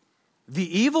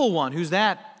 The evil one. Who's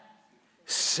that?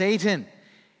 Satan.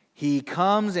 He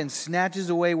comes and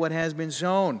snatches away what has been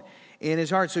sown in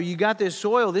his heart. So you got this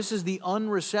soil. This is the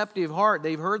unreceptive heart.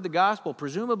 They've heard the gospel,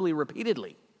 presumably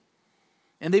repeatedly.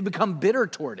 And they've become bitter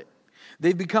toward it.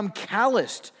 They've become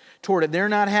calloused toward it. They're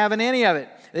not having any of it.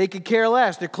 They could care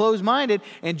less. They're closed-minded.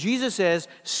 And Jesus says,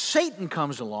 Satan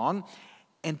comes along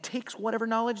and takes whatever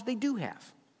knowledge they do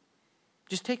have.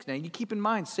 Just takes. Now, you keep in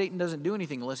mind, Satan doesn't do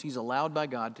anything unless he's allowed by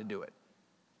God to do it.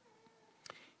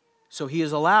 So he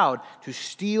is allowed to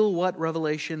steal what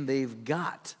revelation they've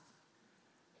got.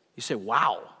 You say,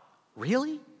 wow,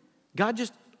 really? God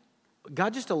just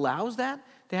allows that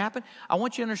to happen? I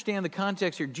want you to understand the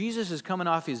context here. Jesus is coming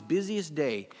off his busiest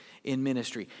day in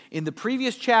ministry. In the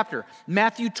previous chapter,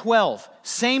 Matthew 12,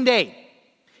 same day,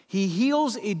 he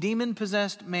heals a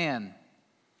demon-possessed man.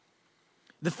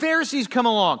 The Pharisees come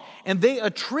along, and they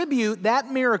attribute that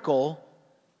miracle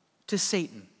to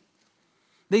Satan.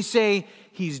 They say,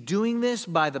 he's doing this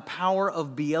by the power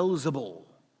of Beelzebul.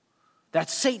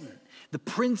 That's Satan, the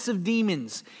prince of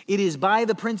demons. It is by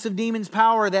the prince of demons'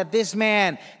 power that this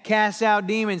man casts out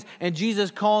demons. And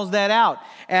Jesus calls that out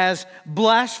as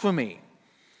blasphemy.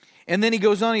 And then he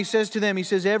goes on, he says to them, he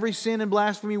says, every sin and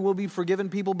blasphemy will be forgiven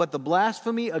people, but the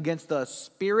blasphemy against the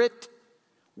Spirit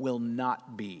will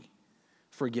not be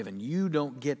forgiven. You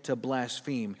don't get to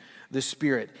blaspheme the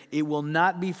Spirit. It will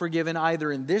not be forgiven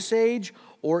either in this age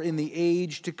or in the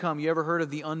age to come. You ever heard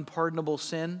of the unpardonable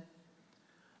sin?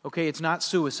 Okay, it's not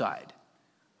suicide.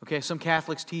 Okay, some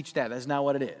Catholics teach that. That's not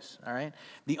what it is, all right?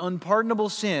 The unpardonable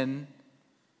sin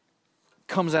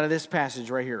comes out of this passage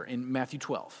right here in Matthew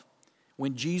 12.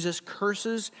 When Jesus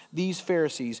curses these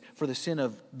Pharisees for the sin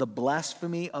of the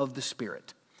blasphemy of the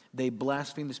Spirit. They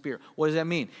blaspheme the Spirit. What does that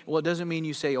mean? Well, it doesn't mean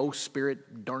you say, oh,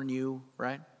 Spirit, darn you,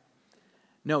 right?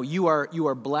 No, you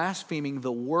are blaspheming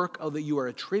the work of you are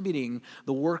attributing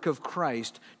the work of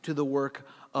Christ to the work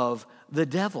of the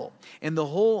devil. And the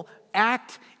whole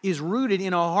act is rooted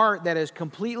in a heart that has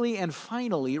completely and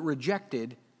finally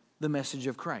rejected the message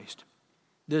of Christ.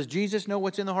 Does Jesus know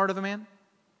what's in the heart of a man?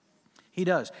 He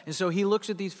does. And so he looks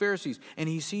at these Pharisees and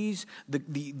he sees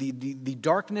the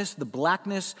darkness, the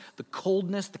blackness, the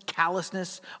coldness, the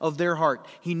callousness of their heart.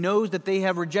 He knows that they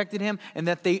have rejected him and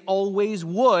that they always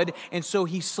would, and so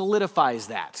he solidifies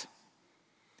that.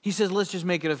 He says, let's just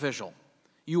make it official.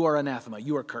 You are anathema.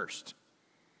 You are cursed.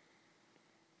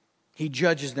 He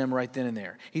judges them right then and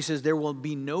there. He says, there will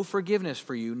be no forgiveness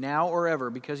for you now or ever,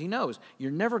 because he knows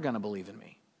you're never going to believe in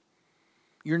me.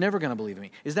 You're never going to believe in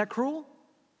me. Is that cruel?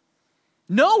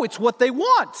 No, it's what they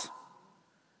want.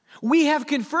 We have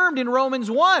confirmed in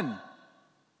Romans 1.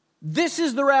 This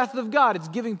is the wrath of God. It's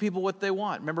giving people what they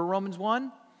want. Remember Romans 1?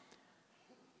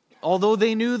 Although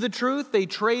they knew the truth, they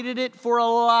traded it for a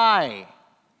lie.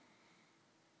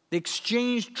 They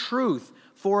exchanged truth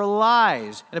for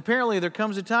lies. And apparently there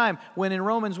comes a time when in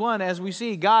Romans 1, as we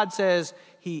see, God says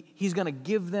He's going to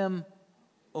give them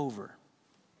over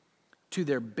to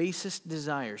their basest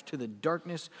desires, to the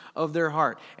darkness of their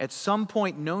heart. At some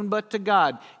point, known but to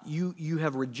God, you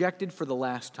have rejected for the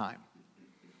last time.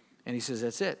 And he says,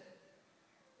 that's it.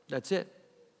 That's it.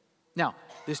 Now,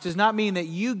 this does not mean that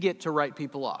you get to write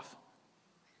people off.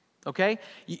 Okay?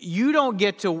 You don't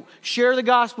get to share the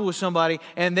gospel with somebody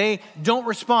and they don't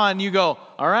respond. You go,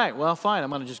 all right, well, fine, I'm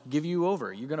going to just give you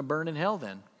over. You're going to burn in hell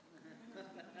then.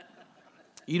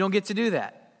 You don't get to do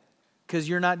that. Because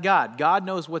you're not God. God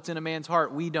knows what's in a man's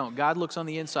heart. We don't. God looks on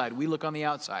the inside. We look on the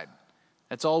outside.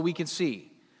 That's all we can see.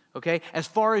 Okay? As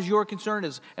far as you're concerned,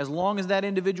 as long as that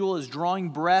individual is drawing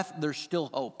breath, there's still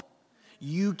hope.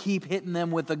 You keep hitting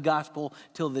them with the gospel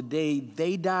till the day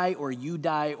they die or you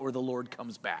die or the Lord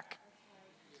comes back.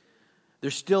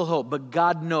 There's still hope, but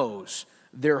God knows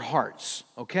their hearts.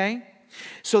 Okay?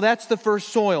 So that's the first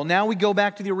soil. Now we go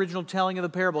back to the original telling of the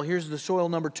parable. Here's the soil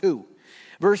number 2.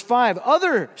 Verse 5,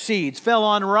 other seeds fell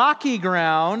on rocky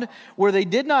ground where they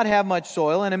did not have much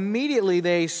soil, and immediately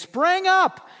they sprang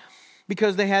up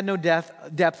because they had no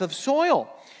depth of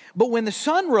soil. But when the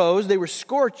sun rose, they were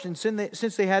scorched, and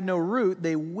since they had no root,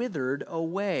 they withered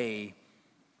away.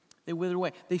 They withered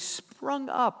away. They sprung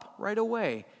up right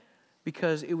away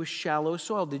because it was shallow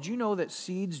soil. Did you know that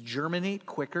seeds germinate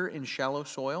quicker in shallow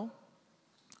soil?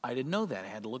 I didn't know that. I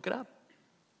had to look it up.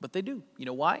 But they do. You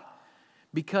know why?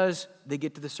 Because they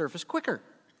get to the surface quicker.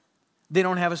 They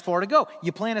don't have as far to go.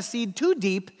 You plant a seed too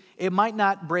deep, it might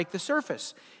not break the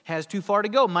surface. Has too far to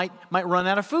go, might run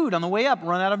out of food on the way up,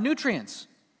 run out of nutrients.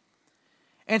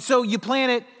 And so you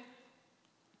plant it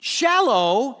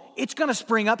shallow, it's going to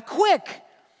spring up quick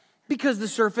because the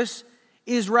surface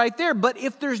is right there. But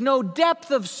if there's no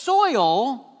depth of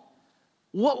soil,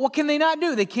 what can they not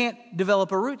do? They can't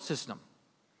develop a root system.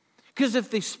 Because if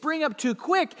they spring up too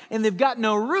quick and they've got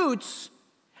no roots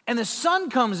and the sun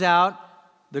comes out,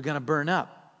 they're going to burn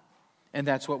up. And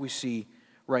that's what we see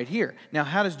right here. Now,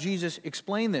 how does Jesus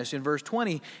explain this? In verse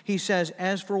 20, he says,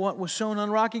 as for what was sown on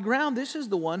rocky ground, this is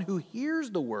the one who hears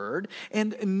the word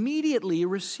and immediately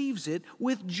receives it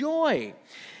with joy.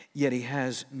 Yet he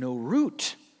has no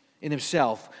root in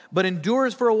himself, but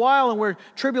endures for a while, and where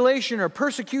tribulation or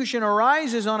persecution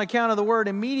arises on account of the word,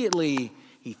 immediately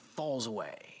he falls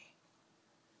away.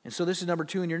 And so this is number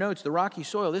 2 in your notes, the rocky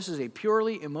soil. This is a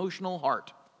purely emotional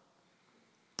heart.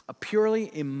 A purely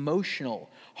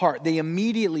emotional heart. They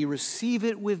immediately receive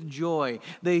it with joy.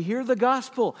 They hear the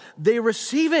gospel. They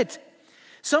receive it.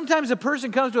 Sometimes a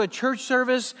person comes to a church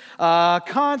service, a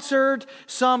concert,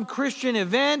 some Christian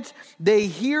event. They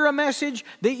hear a message.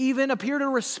 They even appear to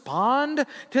respond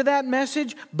to that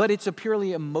message, but it's a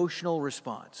purely emotional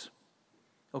response.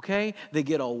 Okay? They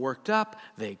get all worked up,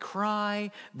 they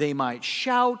cry, they might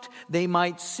shout, they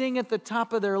might sing at the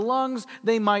top of their lungs,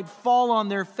 they might fall on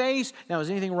their face. Now, is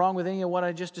anything wrong with any of what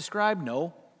I just described?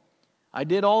 No. I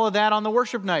did all of that on the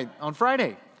worship night on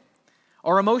Friday.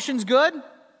 Are emotions good?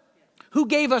 Who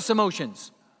gave us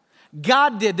emotions?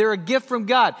 God did. They're a gift from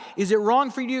God. Is it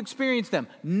wrong for you to experience them?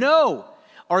 No.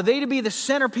 Are they to be the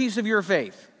centerpiece of your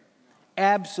faith?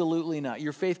 Absolutely not.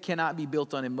 Your faith cannot be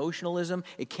built on emotionalism.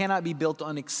 It cannot be built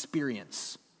on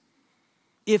experience.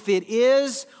 If it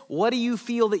is, what do you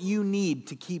feel that you need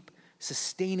to keep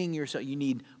sustaining yourself? You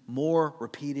need more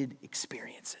repeated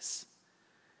experiences.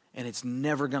 And it's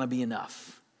never going to be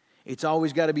enough. It's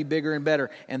always got to be bigger and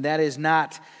better. And that is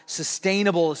not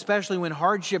sustainable, especially when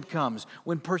hardship comes,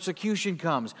 when persecution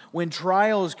comes, when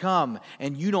trials come,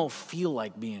 and you don't feel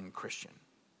like being a Christian.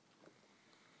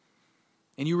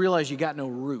 And you realize you got no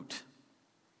root.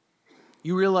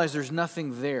 You realize there's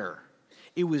nothing there.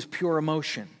 It was pure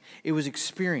emotion. It was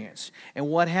experience. And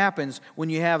what happens when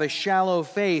you have a shallow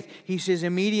faith? He says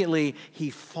immediately he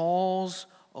falls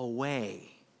away.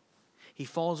 He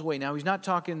falls away. Now, he's not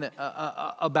talking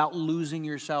about losing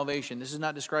your salvation. This is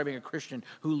not describing a Christian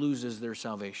who loses their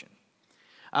salvation.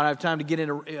 I don't have time to get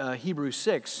into Hebrews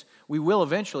 6. We will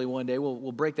eventually one day.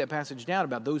 We'll break that passage down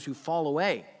about those who fall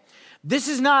away. This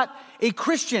is not a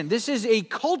Christian. This is a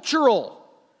cultural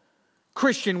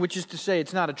Christian, which is to say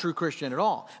it's not a true Christian at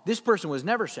all. This person was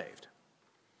never saved.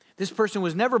 This person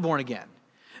was never born again.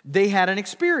 They had an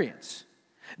experience.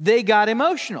 They got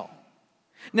emotional.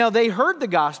 Now, they heard the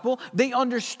gospel. They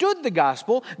understood the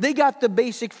gospel. They got the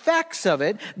basic facts of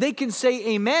it. They can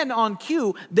say amen on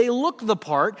cue. They look the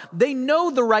part. They know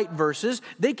the right verses.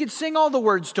 They could sing all the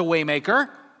words to Waymaker.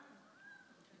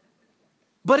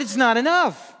 But it's not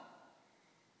enough.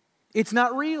 It's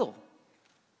not real.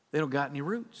 They don't got any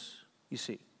roots, you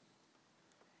see.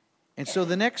 And so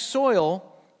the next soil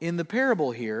in the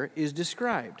parable here is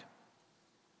described.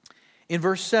 In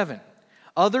verse 7,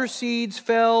 other seeds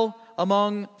fell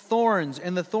among thorns,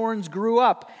 and the thorns grew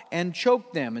up and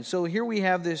choked them. And so here we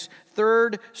have this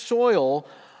third soil,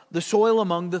 the soil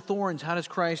among the thorns. How does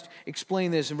Christ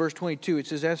explain this? In verse 22, it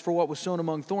says, as for what was sown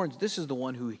among thorns, this is the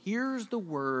one who hears the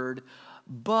word,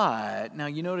 but, now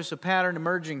you notice a pattern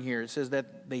emerging here. It says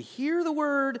that they hear the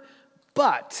word,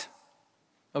 but,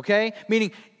 okay?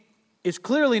 Meaning, it's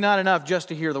clearly not enough just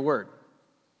to hear the word.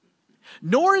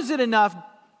 Nor is it enough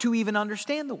to even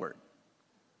understand the word.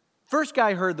 First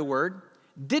guy heard the word,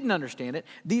 didn't understand it.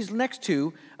 These next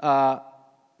two,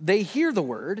 they hear the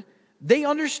word, they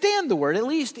understand the word, at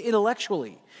least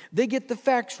intellectually. They get the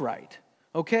facts right,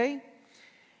 okay?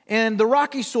 And the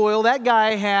rocky soil, that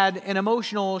guy had an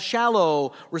emotional,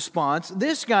 shallow response.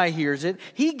 This guy hears it.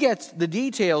 He gets the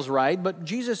details right, but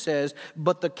Jesus says,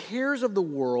 but the cares of the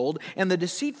world and the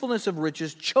deceitfulness of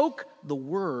riches choke the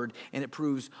word, and it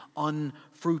proves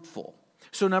unfruitful.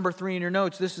 So number 3 in your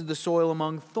notes, this is the soil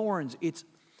among thorns.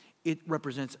 It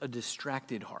represents a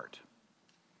distracted heart.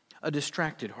 A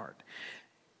distracted heart.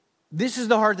 This is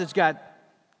the heart that's got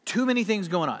too many things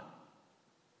going on.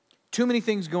 Too many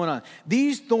things going on.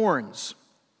 These thorns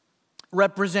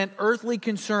represent earthly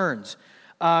concerns,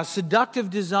 seductive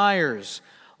desires,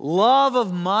 love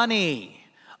of money,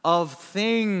 of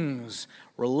things,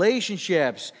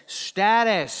 relationships,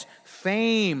 status,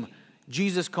 fame.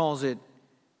 Jesus calls it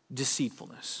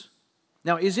deceitfulness.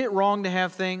 Now, is it wrong to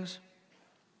have things?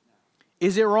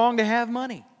 Is it wrong to have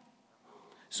money?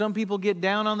 Some people get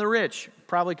down on the rich,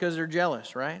 probably because they're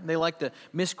jealous, right? They like to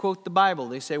misquote the Bible.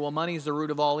 They say, well, money is the root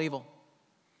of all evil.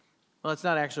 Well, that's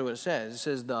not actually what it says. It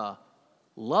says the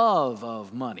love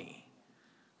of money,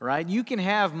 right? You can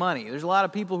have money. There's a lot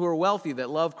of people who are wealthy that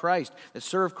love Christ, that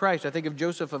serve Christ. I think of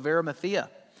Joseph of Arimathea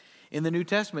in the New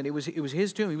Testament. It was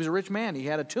his tomb. He was a rich man. He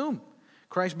had a tomb.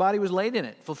 Christ's body was laid in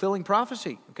it, fulfilling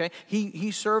prophecy, okay?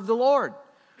 He served the Lord.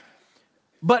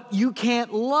 But you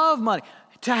can't love money.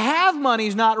 To have money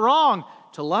is not wrong.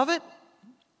 To love it,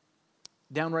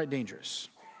 downright dangerous.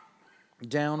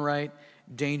 Downright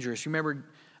dangerous. You remember,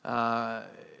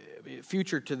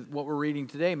 future to what we're reading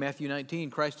today, Matthew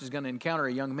 19, Christ is going to encounter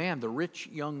a young man, the rich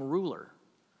young ruler.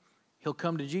 He'll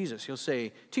come to Jesus. He'll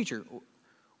say, "Teacher,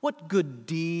 what good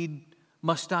deed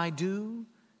must I do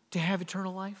to have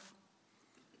eternal life?"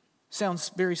 Sounds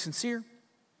very sincere.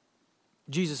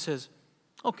 Jesus says,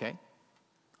 "Okay,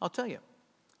 I'll tell you.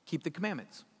 Keep the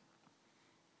commandments."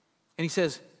 And he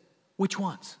says, "Which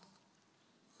ones?"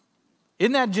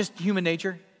 Isn't that just human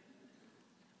nature?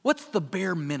 What's the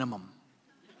bare minimum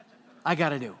I got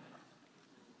to do?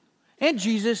 And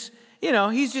Jesus,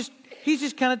 he's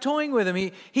just kind of toying with him.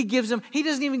 He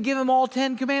doesn't even give him all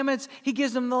 10 commandments. He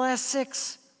gives him the last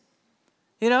 6.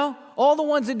 All the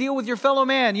ones that deal with your fellow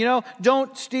man.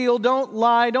 Don't steal, don't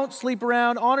lie, don't sleep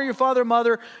around, honor your father and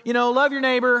mother, love your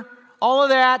neighbor, all of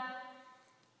that.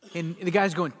 And the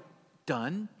guy's going,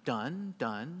 done, done,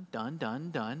 done, done, done,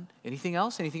 done. Anything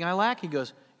else? Anything I lack? He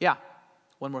goes, yeah,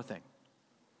 one more thing.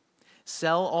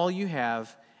 Sell all you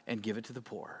have and give it to the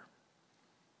poor.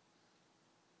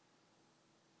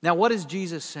 Now, what is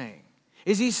Jesus saying?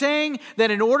 Is he saying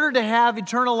that in order to have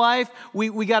eternal life,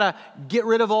 we got to get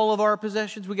rid of all of our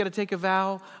possessions? We got to take a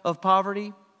vow of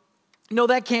poverty? No,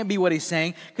 that can't be what he's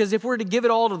saying, because if we're to give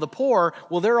it all to the poor,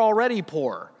 well, they're already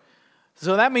poor.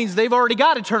 So that means they've already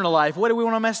got eternal life. What do we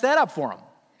want to mess that up for them?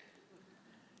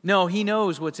 No, he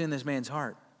knows what's in this man's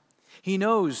heart. He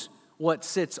knows what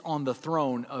sits on the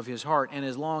throne of his heart, and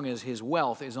as long as his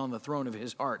wealth is on the throne of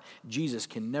his heart, Jesus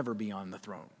can never be on the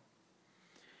throne.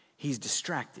 He's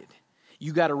distracted.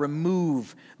 You got to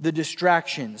remove the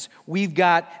distractions. We've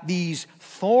got these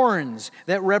thorns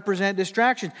that represent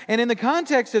distractions. And in the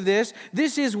context of this,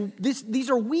 these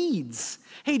are weeds.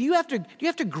 Hey, do you have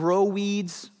to grow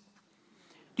weeds?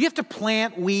 Do you have to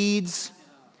plant weeds?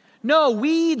 No,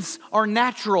 weeds are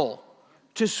natural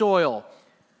to soil.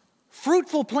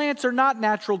 Fruitful plants are not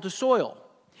natural to soil.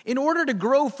 In order to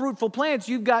grow fruitful plants,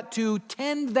 you've got to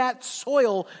tend that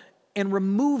soil and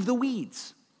remove the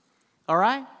weeds. All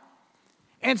right?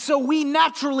 And so we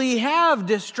naturally have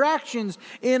distractions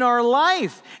in our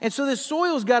life. And so the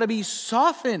soil's got to be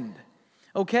softened.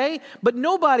 Okay? But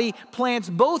nobody plants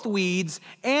both weeds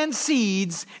and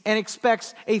seeds and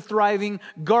expects a thriving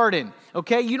garden.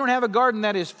 Okay? You don't have a garden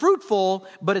that is fruitful,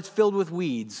 but it's filled with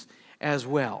weeds as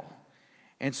well.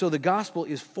 And so the gospel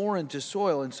is foreign to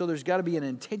soil, and so there's got to be an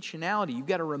intentionality. You've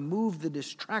got to remove the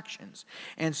distractions.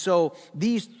 And so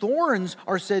these thorns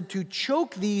are said to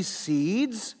choke these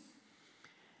seeds,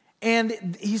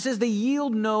 and he says they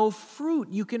yield no fruit.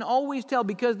 You can always tell,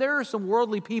 because there are some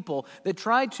worldly people that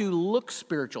try to look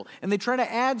spiritual, and they try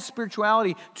to add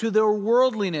spirituality to their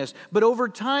worldliness. But over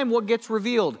time, what gets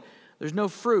revealed? There's no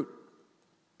fruit.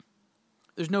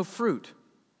 There's no fruit.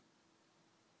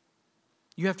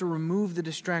 You have to remove the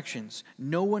distractions.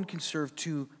 No one can serve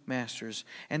 2 masters.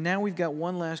 And now we've got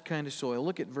one last kind of soil.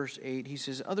 Look at verse 8. He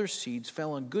says, other seeds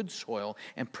fell on good soil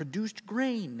and produced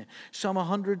grain, some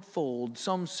 100-fold,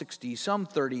 some 60, some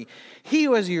 30. He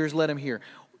who has ears, let him hear.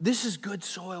 This is good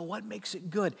soil. What makes it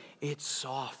good? It's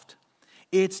soft.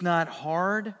 It's not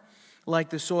hard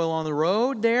like the soil on the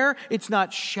road there. It's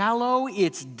not shallow.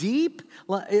 It's deep,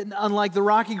 unlike the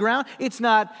rocky ground. It's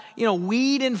not,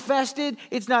 weed infested.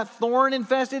 It's not thorn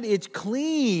infested. It's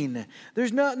clean.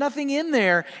 There's nothing in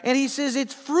there. And he says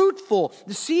it's fruitful.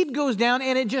 The seed goes down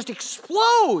and it just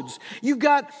explodes. You've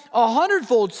got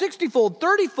 100-fold, 60-fold,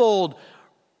 30-fold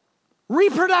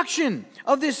reproduction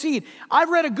of this seed. I've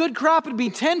read a good crop would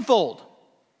be 10-fold.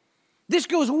 This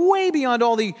goes way beyond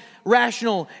all the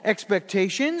rational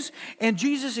expectations. And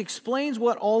Jesus explains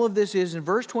what all of this is in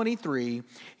verse 23.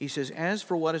 He says, as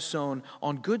for what is sown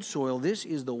on good soil, this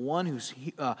is the one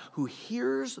who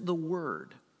hears the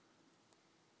word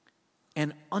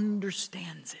and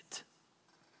understands it.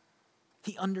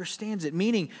 He understands it.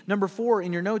 Meaning, number 4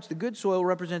 in your notes, the good soil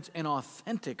represents an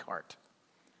authentic heart.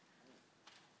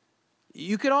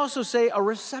 You could also say a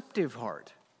receptive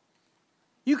heart.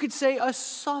 You could say a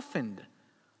softened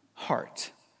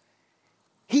heart.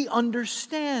 He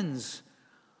understands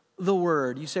the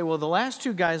word. You say, well, the last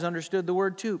 2 guys understood the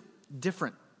word too.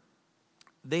 Different.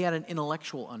 They had an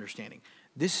intellectual understanding.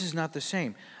 This is not the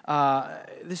same.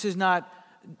 This is not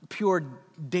pure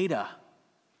data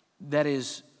that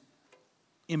is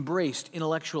embraced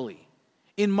intellectually.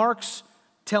 In Mark's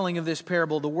telling of this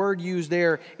parable, the word used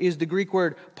there is the Greek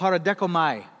word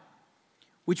paradekomai,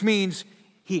 which means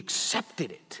he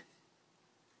accepted it.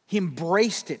 He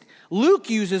embraced it. Luke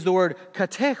uses the word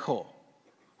katecho,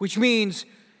 which means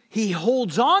he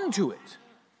holds on to it.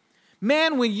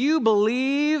 Man, when you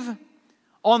believe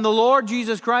on the Lord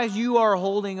Jesus Christ, you are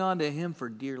holding on to Him for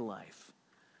dear life.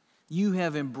 You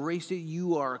have embraced it.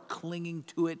 You are clinging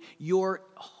to it. Your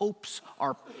hopes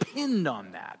are pinned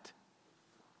on that.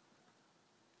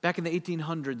 Back in the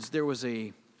 1800s, there was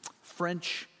a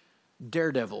French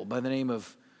daredevil by the name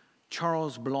of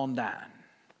Charles Blondin.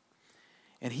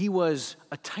 And he was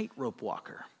a tightrope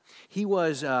walker. He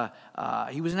was an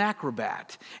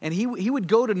acrobat. And he would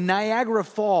go to Niagara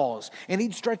Falls, and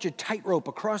he'd stretch a tightrope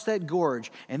across that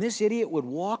gorge, and this idiot would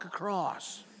walk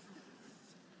across.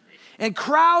 And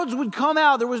crowds would come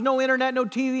out. There was no internet, no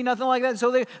TV, nothing like that.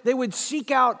 So they would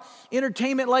seek out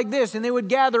entertainment like this, and they would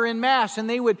gather in mass, and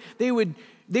they would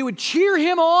cheer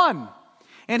him on.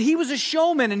 And he was a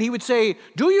showman, and he would say,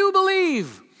 "Do you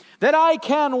believe that I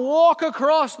can walk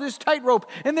across this tightrope?"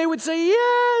 And they would say,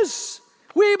 "Yes,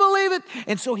 we believe it."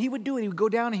 And so he would do it. He would go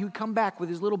down and he would come back with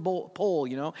his little pole,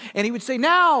 and he would say,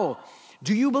 "Now,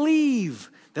 do you believe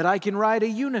that I can ride a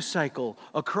unicycle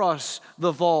across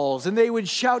the falls?" And they would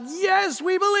shout, "Yes,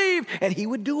 we believe." And he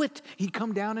would do it. He'd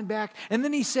come down and back. And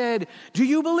then he said, "Do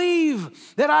you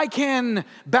believe that I can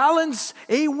balance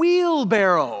a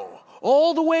wheelbarrow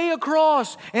all the way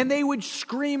across?" And they would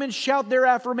scream and shout their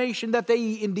affirmation that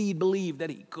they indeed believed that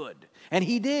he could. And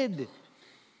he did.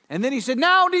 And then he said,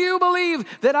 "Now do you believe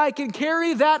that I can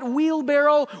carry that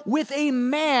wheelbarrow with a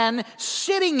man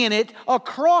sitting in it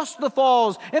across the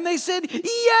falls?" And they said,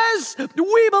 "Yes,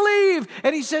 we believe."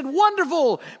 And he said,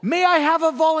 "Wonderful. May I have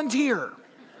a volunteer?"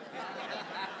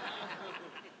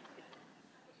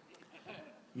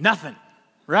 Nothing,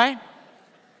 right?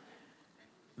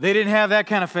 They didn't have that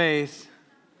kind of faith.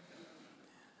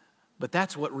 But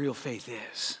that's what real faith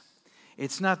is.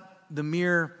 It's not the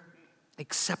mere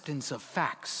acceptance of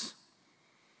facts.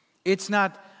 It's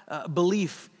not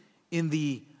belief in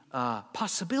the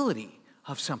possibility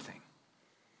of something.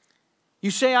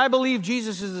 You say, "I believe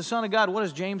Jesus is the Son of God." What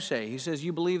does James say? He says,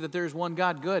 "You believe that there's one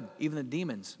God." Good. Even the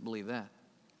demons believe that.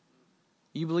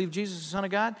 You believe Jesus is the Son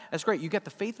of God? That's great. You got the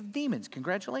faith of demons.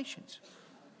 Congratulations.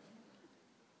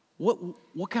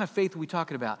 What kind of faith are we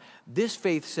talking about? This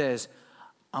faith says,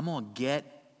 I'm going to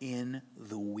get in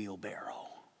the wheelbarrow.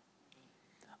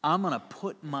 I'm going to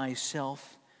put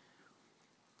myself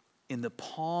in the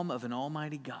palm of an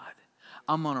almighty God.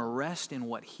 I'm going to rest in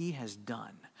what He has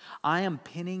done. I am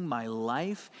pinning my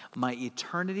life, my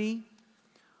eternity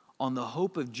on the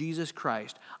hope of Jesus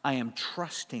Christ. I am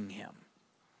trusting Him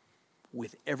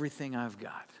with everything I've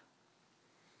got.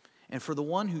 And for the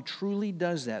one who truly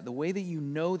does that, the way that you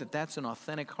know that that's an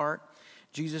authentic heart,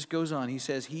 Jesus goes on. He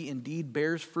says, He indeed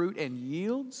bears fruit and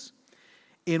yields.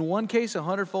 In one case,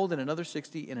 100-fold, in another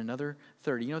 60, in another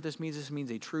 30. You know what this means? This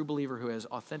means a true believer who has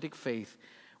authentic faith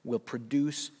will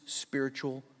produce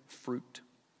spiritual fruit.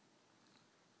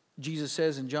 Jesus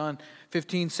says in John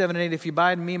 15:7-8, "If you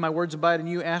abide in me, my words abide in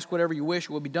you, ask whatever you wish, it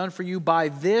will be done for you. By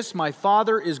this my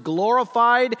Father is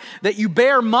glorified, that you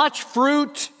bear much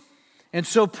fruit, and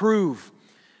so prove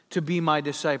to be my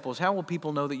disciples." How will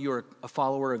people know that you're a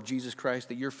follower of Jesus Christ,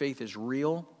 that your faith is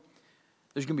real?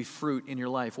 There's going to be fruit in your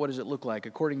life. What does it look like?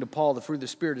 According to Paul, the fruit of the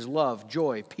Spirit is love,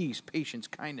 joy, peace, patience,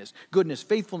 kindness, goodness,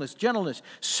 faithfulness, gentleness,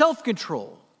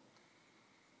 self-control.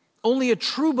 Only a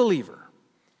true believer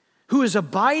who is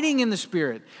abiding in the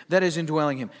Spirit that is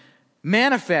indwelling him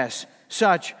manifests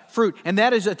such fruit. And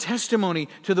that is a testimony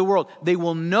to the world. They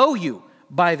will know you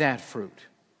by that fruit.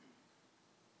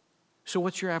 So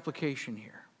what's your application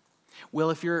here? Well,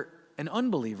 if you're an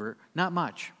unbeliever, not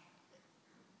much.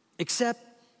 Except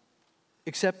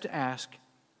to ask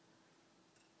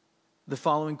the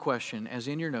following question, as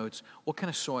in your notes: what kind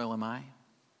of soil am I?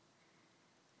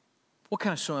 What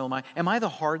kind of soil am I? Am I the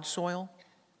hard soil?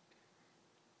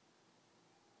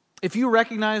 If you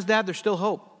recognize that, there's still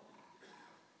hope.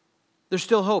 There's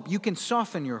still hope. You can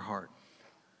soften your heart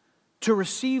to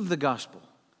receive the gospel,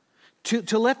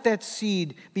 to let that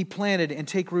seed be planted and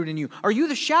take root in you? Are you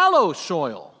the shallow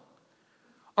soil?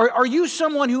 Are you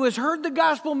someone who has heard the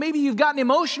gospel? Maybe you've gotten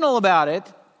emotional about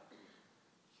it.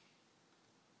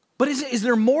 But is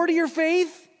there more to your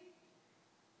faith?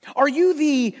 Are you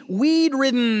the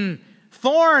weed-ridden,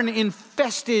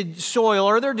 thorn-infested soil?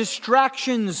 Are there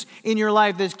distractions in your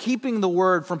life that's keeping the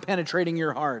word from penetrating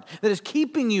your heart, that is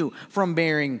keeping you from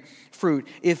bearing fruit?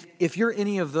 If you're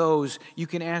any of those, you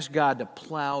can ask God to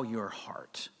plow your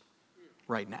heart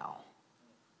right now,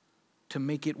 to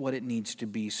make it what it needs to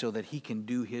be so that He can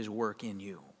do His work in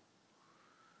you.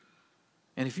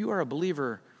 And if you are a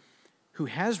believer who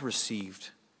has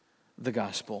received the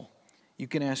gospel, you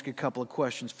can ask a couple of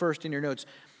questions. First, in your notes,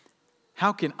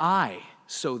 how can I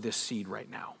sow this seed right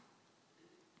now?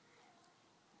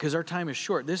 Because our time is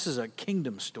short. This is a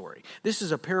kingdom story. This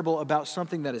is a parable about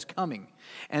something that is coming.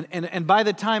 And by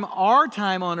the time our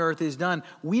time on earth is done,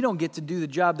 we don't get to do the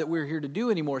job that we're here to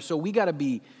do anymore. So we got to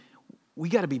be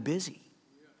busy.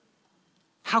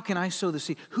 How can I sow the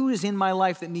seed? Who is in my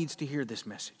life that needs to hear this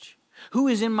message? Who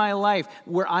is in my life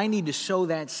where I need to sow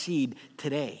that seed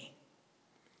today?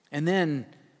 And then,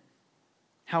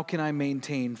 how can I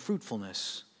maintain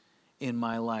fruitfulness in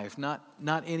my life? Not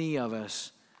any of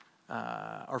us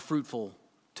are fruitful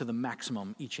to the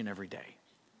maximum each and every day.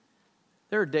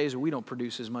 There are days where we don't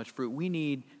produce as much fruit. We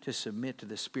need to submit to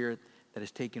the Spirit that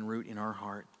has taken root in our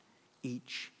heart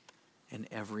each and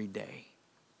every day.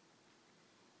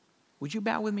 Would you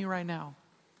bow with me right now?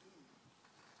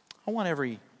 I want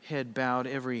every head bowed,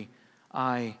 every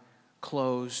eye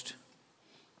closed.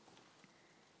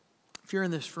 If you're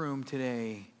in this room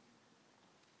today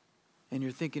and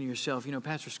you're thinking to yourself,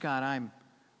 Pastor Scott,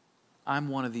 I'm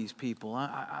one of these people.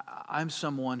 I'm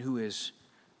someone who has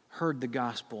heard the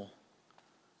gospel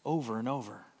over and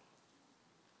over.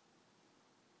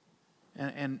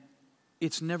 And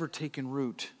it's never taken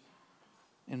root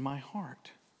in my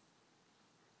heart.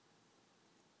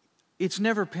 It's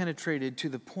never penetrated to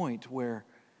the point where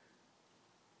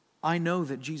I know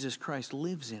that Jesus Christ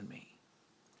lives in me.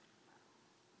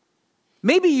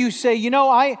 Maybe you say,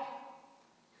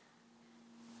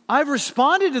 I've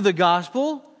responded to the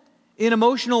gospel in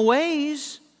emotional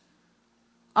ways.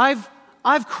 I've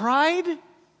cried.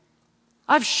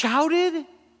 I've shouted.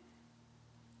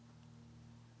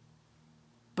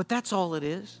 But that's all it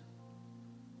is.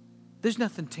 There's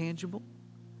nothing tangible.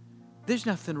 There's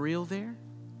nothing real there.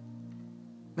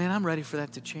 Man, I'm ready for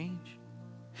that to change.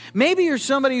 Maybe you're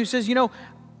somebody who says,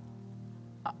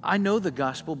 I know the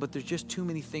gospel, but there's just too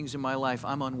many things in my life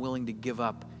I'm unwilling to give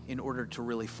up in order to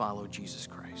really follow Jesus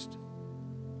Christ.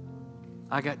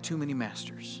 I got too many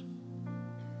masters.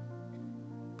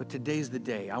 But today's the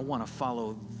day. I want to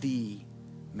follow the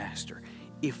master.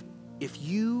 If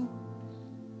you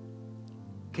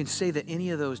can say that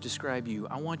any of those describe you,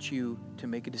 I want you to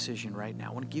make a decision right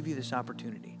now. I want to give you this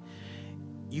opportunity.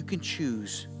 You can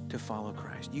choose to follow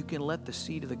Christ. You can let the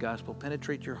seed of the gospel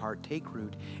penetrate your heart, take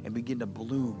root, and begin to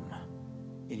bloom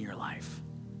in your life.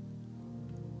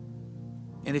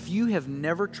 And if you have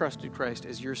never trusted Christ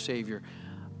as your Savior,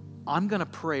 I'm going to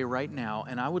pray right now,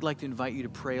 and I would like to invite you to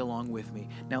pray along with me.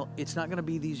 Now, it's not going to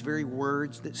be these very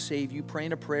words that save you.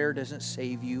 Praying a prayer doesn't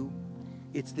save you.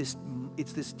 It's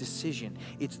this decision.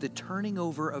 It's the turning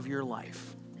over of your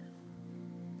life.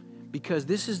 Because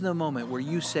this is the moment where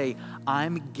you say,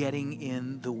 I'm getting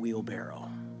in the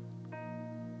wheelbarrow.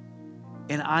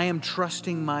 And I am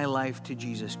trusting my life to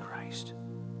Jesus Christ.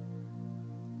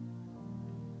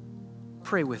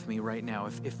 Pray with me right now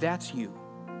if that's you.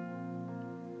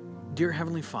 Dear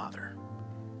Heavenly Father,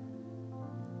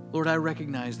 Lord, I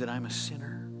recognize that I'm a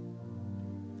sinner.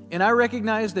 And I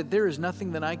recognize that there is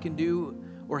nothing that I can do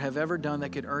or have ever done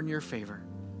that could earn your favor.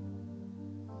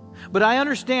 But I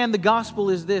understand the gospel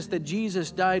is this, that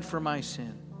Jesus died for my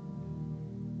sin.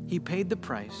 He paid the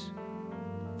price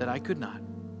that I could not.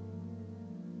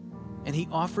 And He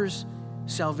offers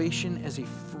salvation as a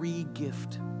free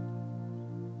gift,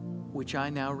 which I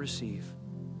now receive.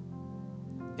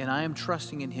 And I am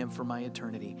trusting in Him for my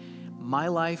eternity. My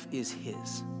life is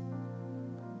His.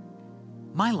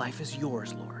 My life is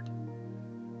yours, Lord.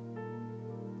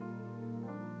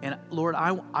 And Lord,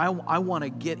 I want to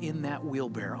get in that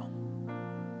wheelbarrow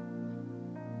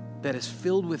that is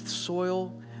filled with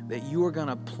soil that you are going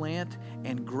to plant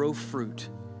and grow fruit.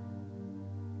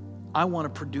 I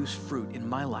want to produce fruit in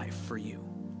my life for you.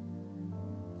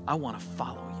 I want to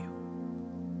follow you.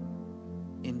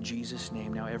 In Jesus'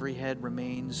 name. Now, every head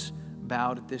remains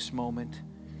bowed at this moment.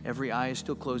 Every eye is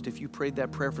still closed. If you prayed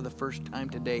that prayer for the first time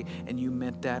today and you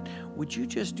meant that, would you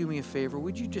just do me a favor?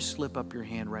 Would you just slip up your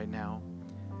hand right now?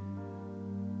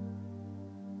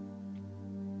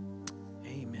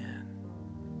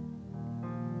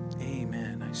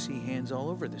 I see hands all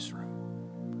over this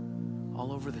room.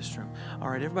 All over this room. All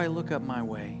right, everybody look up my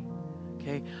way.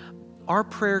 Okay? Our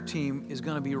prayer team is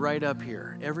going to be right up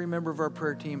here. Every member of our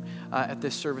prayer team at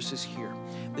this service is here.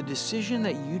 The decision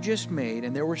that you just made,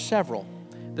 and there were several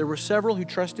who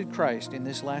trusted Christ in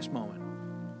this last moment.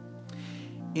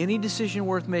 Any decision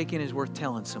worth making is worth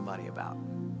telling somebody about.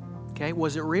 Okay?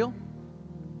 Was it real?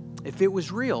 If it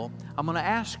was real, I'm going to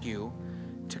ask you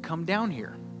to come down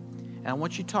here. And I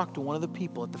want you to talk to one of the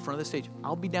people at the front of the stage.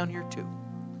 I'll be down here too.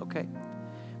 Okay?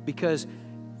 Because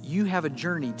you have a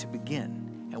journey to begin.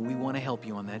 And we want to help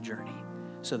you on that journey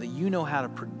so that you know how to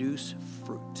produce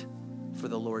fruit for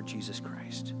the Lord Jesus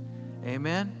Christ.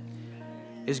 Amen?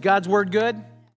 Is God's word good?